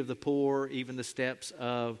the feet of the poor, even the steps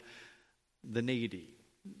of the needy.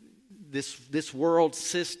 This world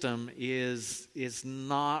system is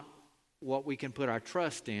not what we can put our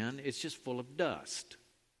trust in. It's just full of dust.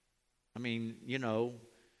 I mean,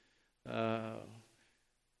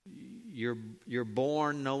 you're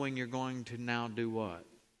born knowing you're going to now do what?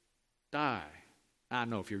 Die. I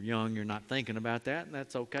know if you're young, you're not thinking about that, and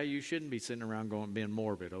that's okay. You shouldn't be sitting around being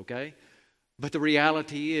morbid, okay? But the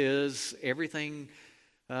reality is everything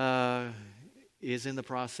is in the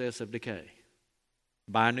process of decay.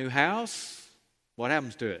 Buy a new house, what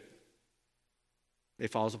happens to it?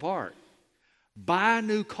 It falls apart. Buy a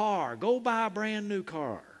new car. Go buy a brand new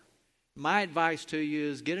car. My advice to you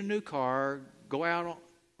is get a new car, go out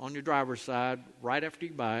on your driver's side right after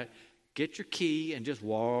you buy it, get your key and just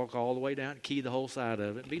walk all the way down, key the whole side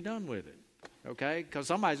of it, and be done with it. Okay? Because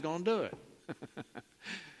somebody's going to do it.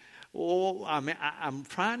 Well, I'm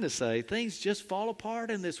trying to say things just fall apart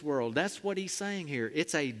in this world. That's what he's saying here.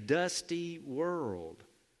 It's a dusty world.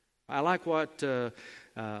 I like what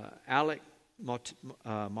Alec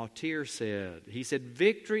Mottier said. He said,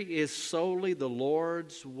 victory is solely the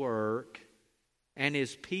Lord's work, and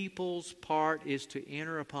His people's part is to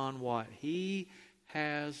enter upon what He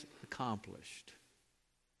has accomplished.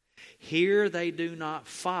 Here they do not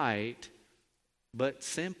fight, but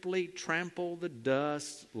simply trample the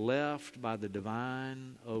dust left by the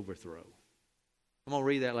divine overthrow. I'm going to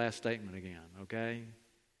read that last statement again, okay?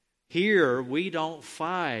 Here, we don't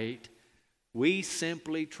fight. We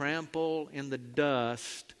simply trample in the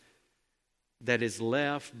dust that is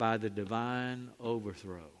left by the divine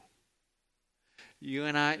overthrow. You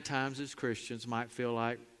and I, at times as Christians, might feel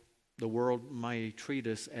like the world may treat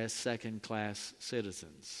us as second-class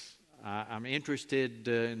citizens. I'm interested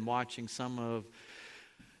in watching some of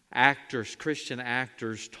Christian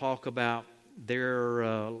actors, talk about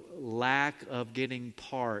their lack of getting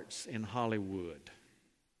parts in Hollywood.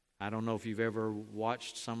 I don't know if you've ever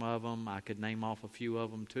watched some of them. I could name off a few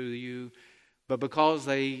of them to you. But because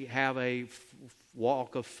they have a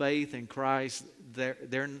walk of faith in Christ,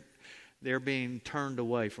 they're being turned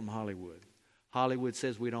away from Hollywood. Hollywood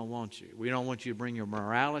says, we don't want you. We don't want you to bring your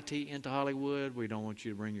morality into Hollywood. We don't want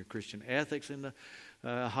you to bring your Christian ethics into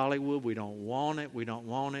Hollywood. We don't want it. We don't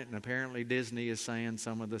want it. And apparently Disney is saying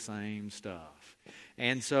some of the same stuff.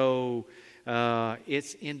 And so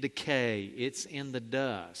it's in decay. It's in the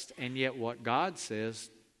dust. And yet what God says,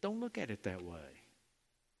 don't look at it that way.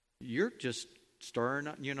 You're just stirring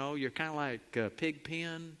up, you're kind of like a pig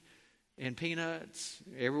pen and Peanuts.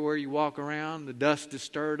 Everywhere you walk around, the dust is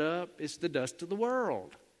stirred up. It's the dust of the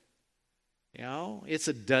world. It's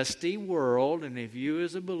a dusty world, and if you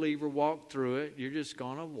as a believer walk through it, you're just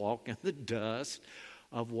going to walk in the dust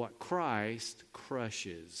of what Christ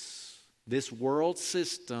crushes. This world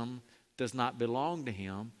system does not belong to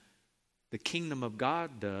Him. The kingdom of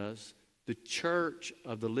God does. The church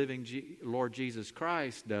of the living Lord Jesus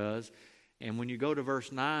Christ does. And when you go to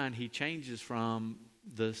verse 9, He changes from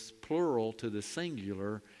the plural to the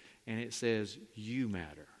singular, and it says, you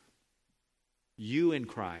matter. You in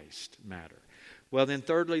Christ matter. Well, then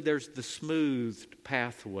thirdly, there's the smoothed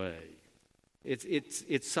pathway.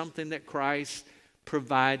 It's something that Christ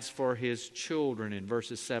provides for His children in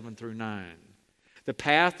verses 7 through 9. The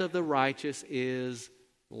path of the righteous is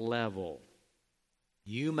level.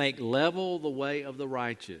 You make level the way of the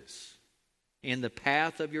righteous. In the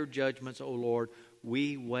path of your judgments, O Lord,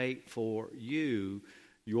 we wait for you.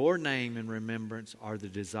 Your name and remembrance are the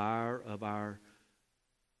desire of our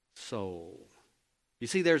soul. You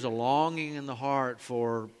see, there's a longing in the heart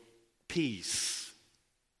for peace.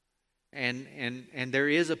 And there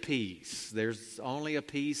is a peace. There's only a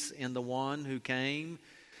peace in the one who came.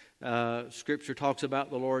 Scripture talks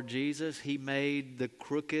about the Lord Jesus. He made the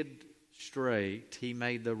crooked straight. He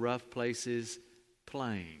made the rough places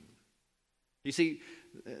plain. You see,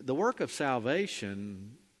 the work of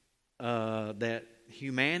salvation that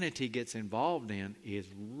humanity gets involved in is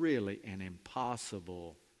really an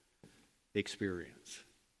impossible experience.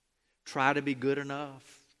 Try to be good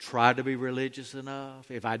enough. Try to be religious enough.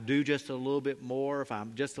 If I do just a little bit more, if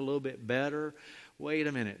I'm just a little bit better, wait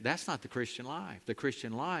a minute. That's not the Christian life. The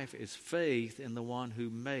Christian life is faith in the one who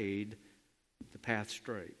made the path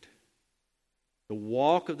straight. The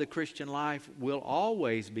walk of the Christian life will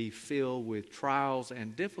always be filled with trials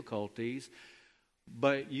and difficulties,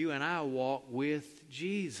 but you and I walk with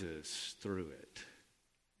Jesus through it.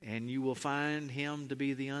 And you will find Him to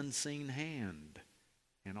be the unseen hand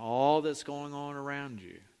in all that's going on around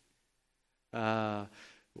you.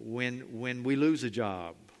 When we lose a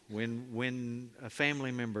job, when a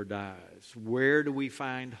family member dies, where do we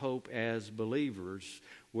find hope as believers?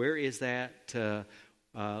 Where is that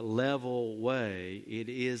level way? It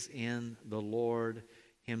is in the Lord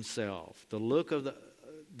Himself. The look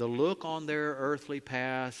on their earthly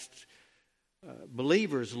past.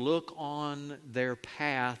 Believers look on their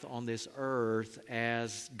path on this earth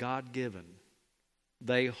as God-given.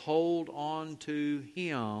 They hold on to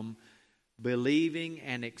Him, believing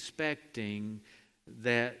and expecting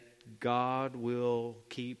that God will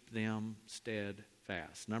keep them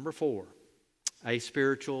steadfast. Number 4, a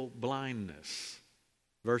spiritual blindness.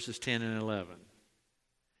 Verses 10 and 11.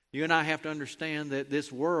 You and I have to understand that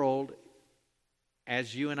this world,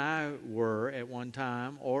 as you and I were at one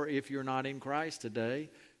time, or if you're not in Christ today,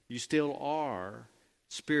 you still are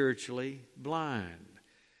spiritually blind.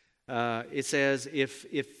 It says, if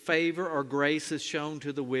favor or grace is shown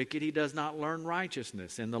to the wicked, he does not learn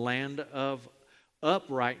righteousness. In the land of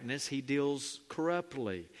uprightness, he deals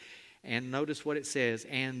corruptly. And notice what it says,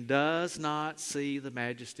 and does not see the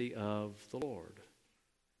majesty of the Lord.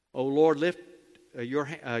 O Lord,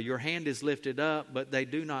 your hand is lifted up, but they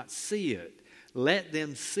do not see it. Let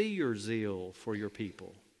them see your zeal for your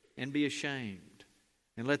people and be ashamed.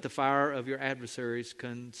 And let the fire of your adversaries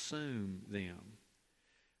consume them.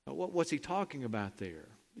 What's he talking about there?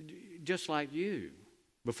 Just like you,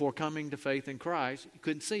 before coming to faith in Christ, you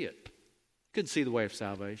couldn't see it. You couldn't see the way of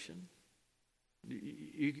salvation.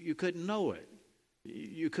 You couldn't know it.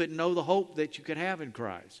 You couldn't know the hope that you could have in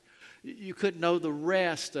Christ. You couldn't know the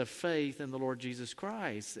rest of faith in the Lord Jesus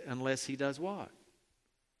Christ unless He does what?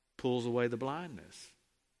 Pulls away the blindness.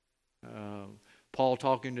 Paul,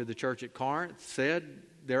 talking to the church at Corinth, said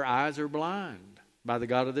their eyes are blind by the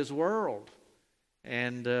god of this world.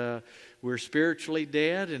 And we're spiritually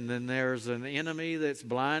dead, and then there's an enemy that's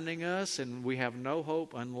blinding us, and we have no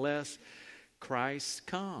hope unless Christ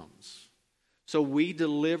comes. So we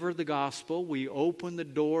deliver the gospel, we open the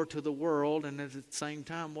door to the world, and at the same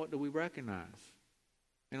time, what do we recognize?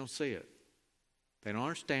 They don't see it. They don't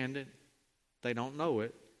understand it. They don't know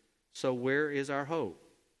it. So where is our hope?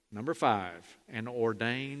 Number 5, an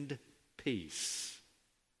ordained peace.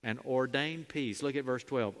 An ordained peace. Look at verse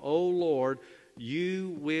 12. O Lord,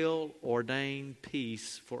 you will ordain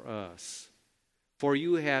peace for us, for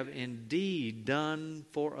you have indeed done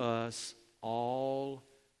for us all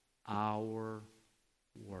our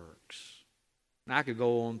works. Now, I could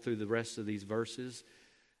go on through the rest of these verses,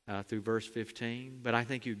 through verse 15, but I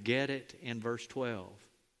think you get it in verse 12.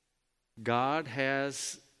 God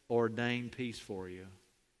has ordained peace for you,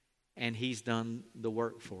 and He's done the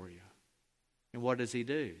work for you. And what does He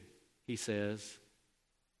do? He says,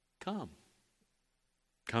 come.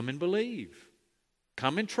 Come and believe.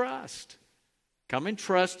 Come and trust. Come and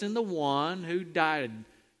trust in the one who died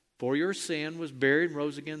for your sin, was buried, and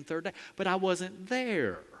rose again the third day. But I wasn't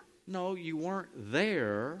there. No, you weren't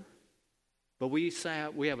there. But we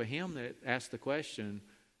have a hymn that asks the question,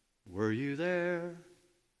 were you there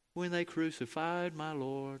when they crucified my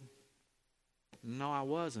Lord? No, I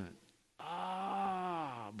wasn't. But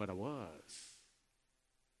I was.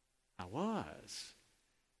 I was.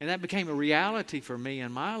 And that became a reality for me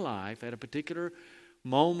in my life at a particular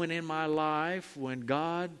moment in my life when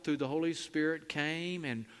God, through the Holy Spirit, came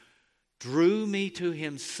and drew me to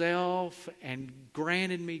Himself and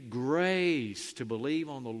granted me grace to believe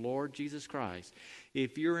on the Lord Jesus Christ.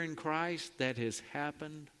 If you're in Christ, that has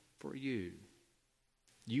happened for you.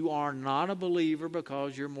 You are not a believer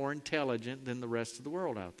because you're more intelligent than the rest of the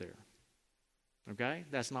world out there. Okay?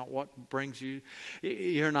 That's not what brings you.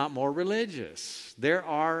 You're not more religious.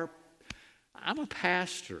 I'm a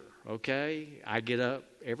pastor, okay? I get up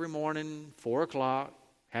every morning, 4 o'clock,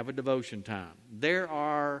 have a devotion time. There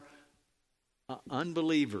are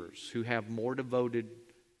unbelievers who have more devoted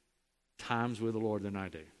times with the Lord than I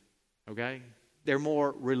do. Okay? They're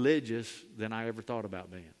more religious than I ever thought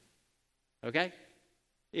about being. Okay?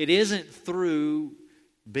 It isn't through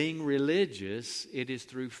being religious, it is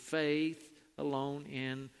through faith alone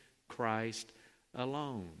in Christ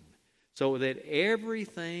alone. So that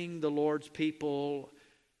everything the Lord's people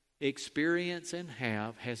experience and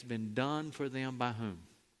have has been done for them by whom?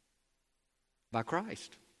 By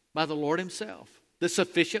Christ. By the Lord Himself. The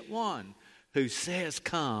sufficient one who says,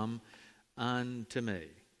 come unto me.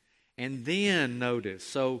 And then notice,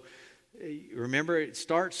 so remember it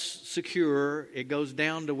starts secure. It goes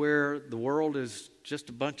down to where the world is just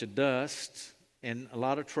a bunch of dust and a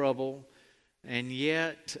lot of trouble. And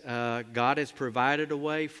yet, God has provided a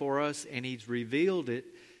way for us, and He's revealed it,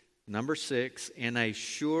 number 6, in a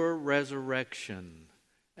sure resurrection.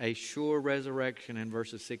 A sure resurrection in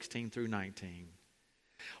verses 16 through 19.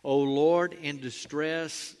 O Lord, in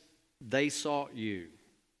distress they sought you.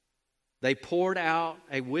 They poured out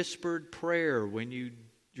a whispered prayer when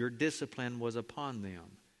your discipline was upon them.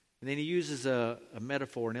 And then he uses a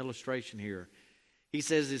metaphor, an illustration here. He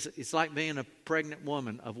says it's like being a pregnant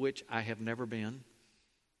woman, of which I have never been,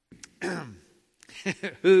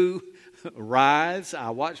 who writhes,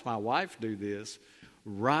 I watch my wife do this,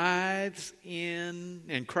 writhes in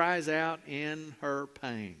and cries out in her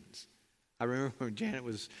pains. I remember when Janet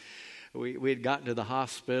we had gotten to the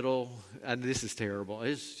hospital, and this is terrible.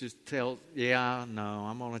 It's just I'm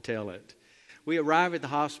going to tell it. We arrive at the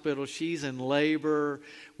hospital. She's in labor.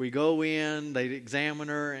 We go in. They examine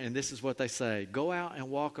her, and this is what they say. Go out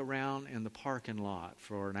and walk around in the parking lot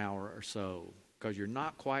for an hour or so because you're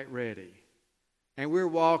not quite ready. And we're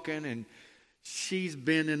walking, and she's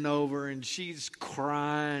bending over, and she's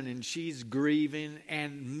crying, and she's grieving.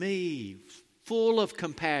 And me, full of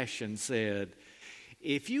compassion, said,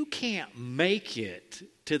 if you can't make it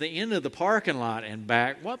to the end of the parking lot and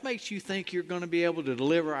back, what makes you think you're going to be able to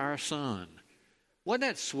deliver our son? Wasn't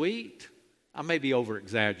that sweet? I may be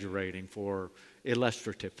over-exaggerating for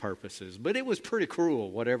illustrative purposes, but it was pretty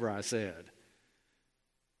cruel, whatever I said.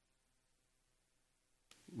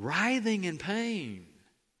 Writhing in pain.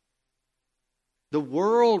 The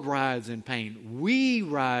world writhes in pain. We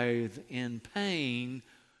writhe in pain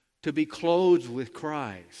to be clothed with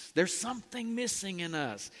Christ. There's something missing in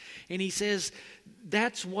us. And he says,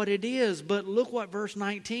 that's what it is. But look what verse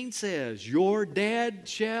 19 says. Your dead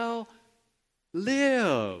shall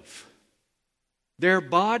live. Their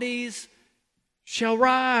bodies shall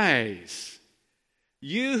rise.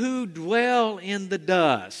 You who dwell in the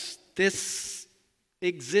dust, this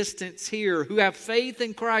existence here, who have faith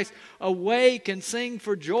in Christ, awake and sing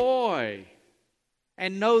for joy.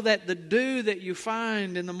 And know that the dew that you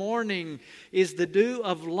find in the morning is the dew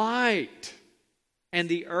of light. And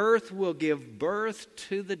the earth will give birth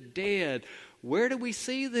to the dead. Where do we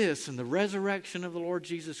see this? In the resurrection of the Lord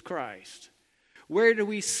Jesus Christ. Where do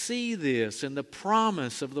we see this? In the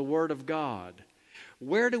promise of the Word of God.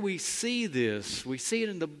 Where do we see this? We see it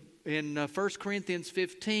in 1 Corinthians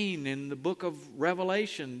 15, in the book of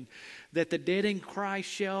Revelation, that the dead in Christ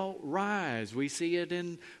shall rise. We see it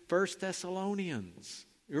in 1 Thessalonians.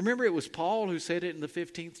 Remember, it was Paul who said it in the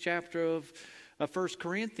 15th chapter of 1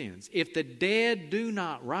 Corinthians. If the dead do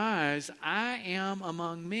not rise, I am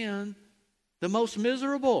among men the most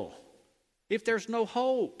miserable. If there's no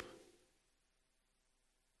hope.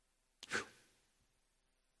 Whew.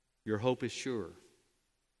 Your hope is sure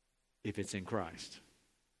if it's in Christ.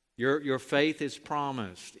 Your faith is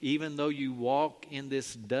promised. Even though you walk in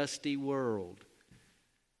this dusty world,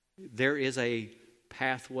 there is a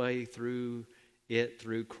pathway through it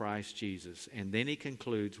through Christ Jesus. And then he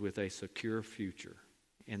concludes with a secure future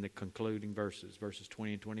in the concluding verses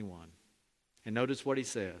 20 and 21. And notice what he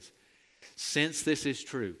says. Since this is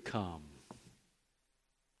true, come.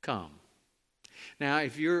 Come. Now,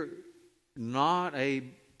 if you're not a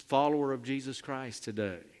follower of Jesus Christ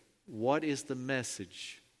today, what is the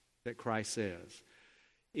message that Christ says?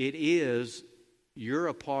 It is, you're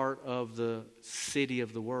a part of the city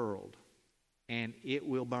of the world, and it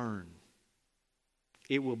will burn.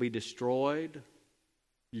 It will be destroyed.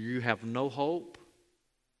 You have no hope.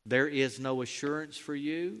 There is no assurance for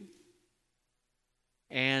you.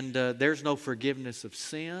 And there's no forgiveness of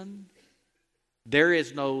sin. There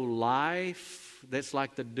is no life that's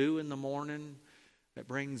like the dew in the morning that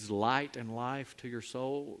brings light and life to your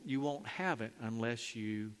soul. You won't have it unless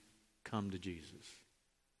you come to Jesus.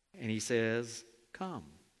 And he says, come.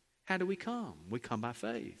 How do we come? We come by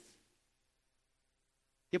faith.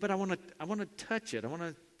 Yeah, but I want to touch it. I want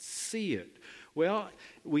to see it. Well,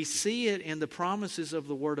 we see it in the promises of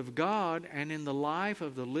the Word of God and in the life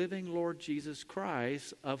of the living Lord Jesus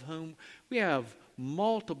Christ, of whom we have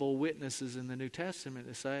multiple witnesses in the New Testament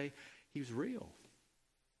that say he was real.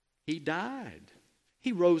 He died.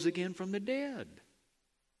 He rose again from the dead.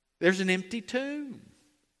 There's an empty tomb.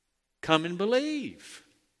 Come and believe.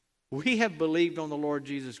 We have believed on the Lord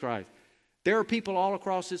Jesus Christ. There are people all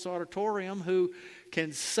across this auditorium who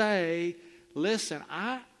can say, listen,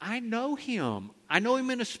 I know him. I know him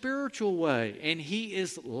in a spiritual way, and he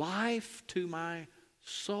is life to my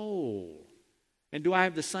soul. And do I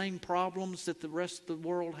have the same problems that the rest of the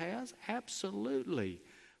world has? Absolutely.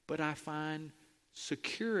 But I find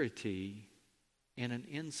security in an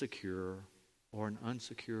insecure or an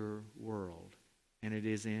unsecure world. And it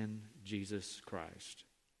is in Jesus Christ.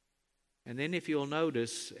 And then if you'll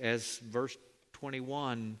notice, as verse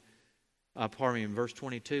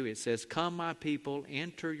 22, it says, come, my people,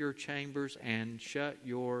 enter your chambers and shut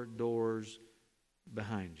your doors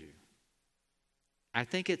behind you. I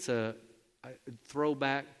think it's a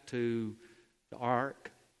throwback to the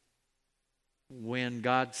ark when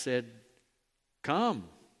God said, come,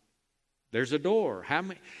 there's a door. How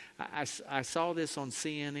many? I saw this on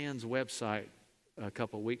CNN's website a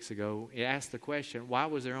couple of weeks ago. It asked the question, why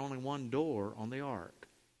was there only one door on the ark?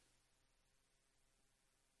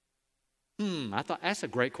 I thought, that's a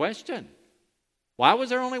great question. Why was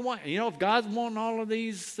there only one? You know, if God's wanting all of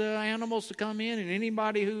these animals to come in and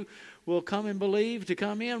anybody who will come and believe to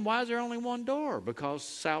come in, why is there only one door? Because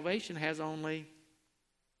salvation has only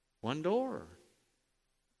one door.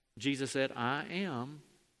 Jesus said, I am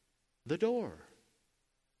the door.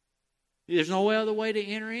 There's no other way to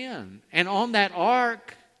enter in. And on that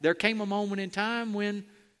ark, there came a moment in time when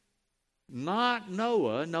not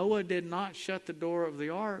Noah did not shut the door of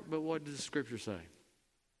the ark, but what does the Scripture say?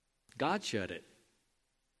 God shut it.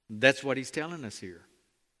 That's what he's telling us here.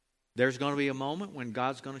 There's going to be a moment when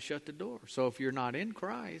God's going to shut the door. So if you're not in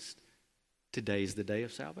Christ, today's the day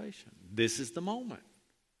of salvation. This is the moment.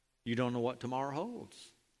 You don't know what tomorrow holds.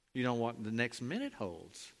 You don't know what the next minute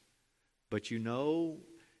holds. But you know,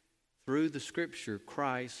 through the Scripture,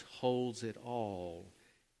 Christ holds it all.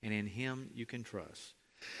 And in him you can trust.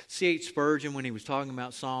 C.H. Spurgeon, when he was talking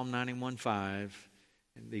about Psalm 91:5,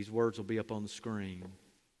 and these words will be up on the screen,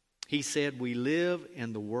 he said, we live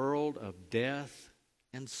in the world of death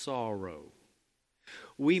and sorrow.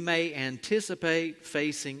 We may anticipate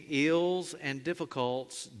facing ills and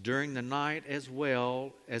difficulties during the night as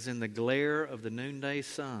well as in the glare of the noonday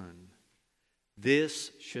sun.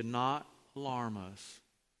 This should not alarm us.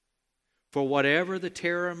 For whatever the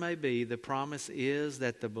terror may be, the promise is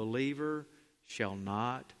that the believer shall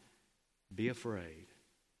not be afraid.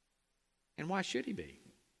 And why should he be?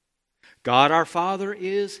 God our Father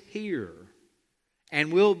is here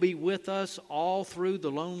and will be with us all through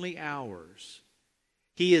the lonely hours.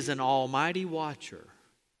 He is an almighty watcher,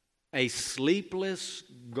 a sleepless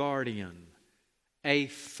guardian, a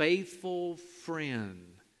faithful friend.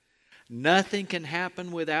 Nothing can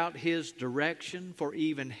happen without His direction, for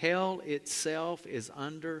even hell itself is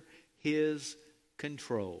under His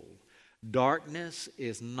control. Darkness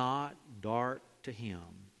is not dark to Him.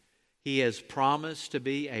 He has promised to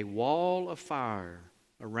be a wall of fire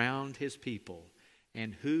around His people,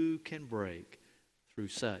 and who can break through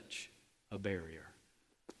such a barrier?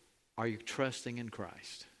 Are you trusting in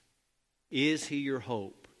Christ? Is He your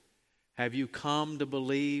hope? Have you come to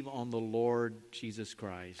believe on the Lord Jesus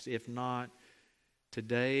Christ? If not,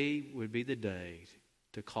 today would be the day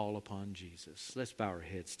to call upon Jesus. Let's bow our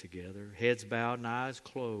heads together, heads bowed and eyes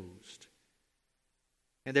closed.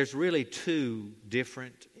 And there's really two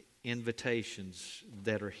different invitations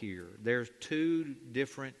that are here. There's two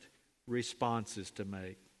different responses to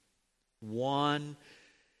make. One,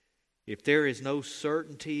 if there is no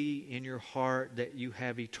certainty in your heart that you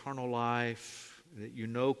have eternal life, that you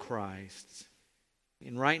know Christ,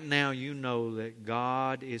 and right now you know that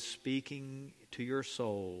God is speaking to your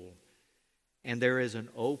soul, and there is an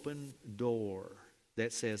open door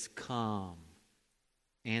that says, come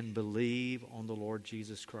and believe on the Lord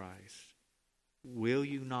Jesus Christ. Will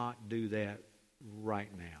you not do that right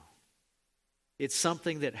now? It's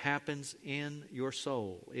something that happens in your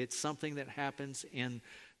soul. It's something that happens in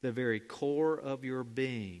the very core of your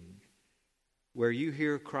being, where you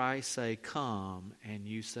hear Christ say, come, and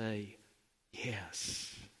you say,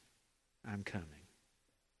 yes, I'm coming.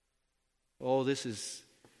 Oh, this is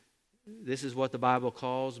what the Bible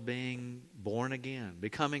calls being born again,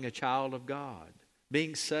 becoming a child of God,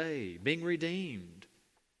 being saved, being redeemed.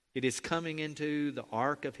 It is coming into the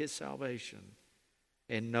ark of His salvation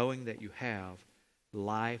and knowing that you have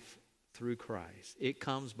life through Christ. It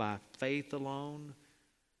comes by faith alone,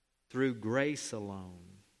 through grace alone,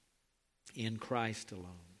 in Christ alone.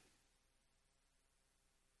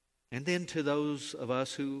 And then to those of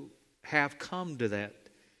us who have come to that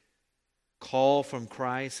call from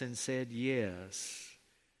Christ and said, yes,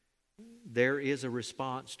 there is a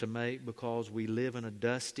response to make because we live in a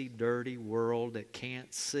dusty, dirty world that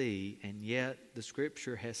can't see, and yet the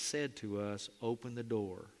Scripture has said to us, open the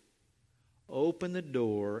door. Open the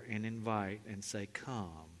door and invite and say,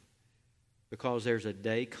 come. Because there's a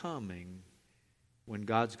day coming when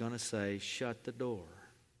God's going to say, shut the door.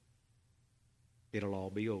 It'll all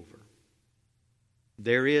be over.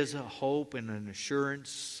 There is a hope and an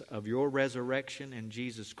assurance of your resurrection in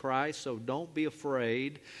Jesus Christ, so don't be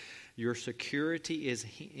afraid. Your security is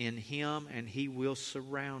in Him, and He will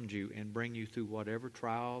surround you and bring you through whatever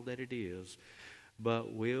trial that it is.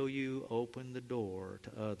 But will you open the door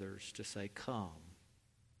to others to say, come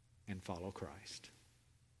and follow Christ?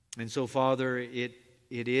 And so, Father, it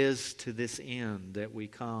is to this end that we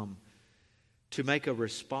come to make a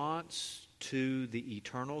response to the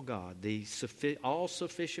eternal God, the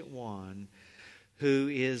all-sufficient one who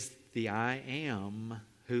is the I Am,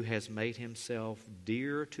 who has made Himself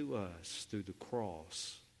dear to us through the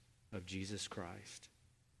cross of Jesus Christ.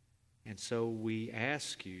 And so we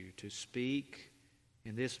ask you to speak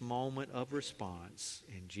in this moment of response.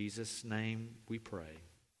 In Jesus' name we pray.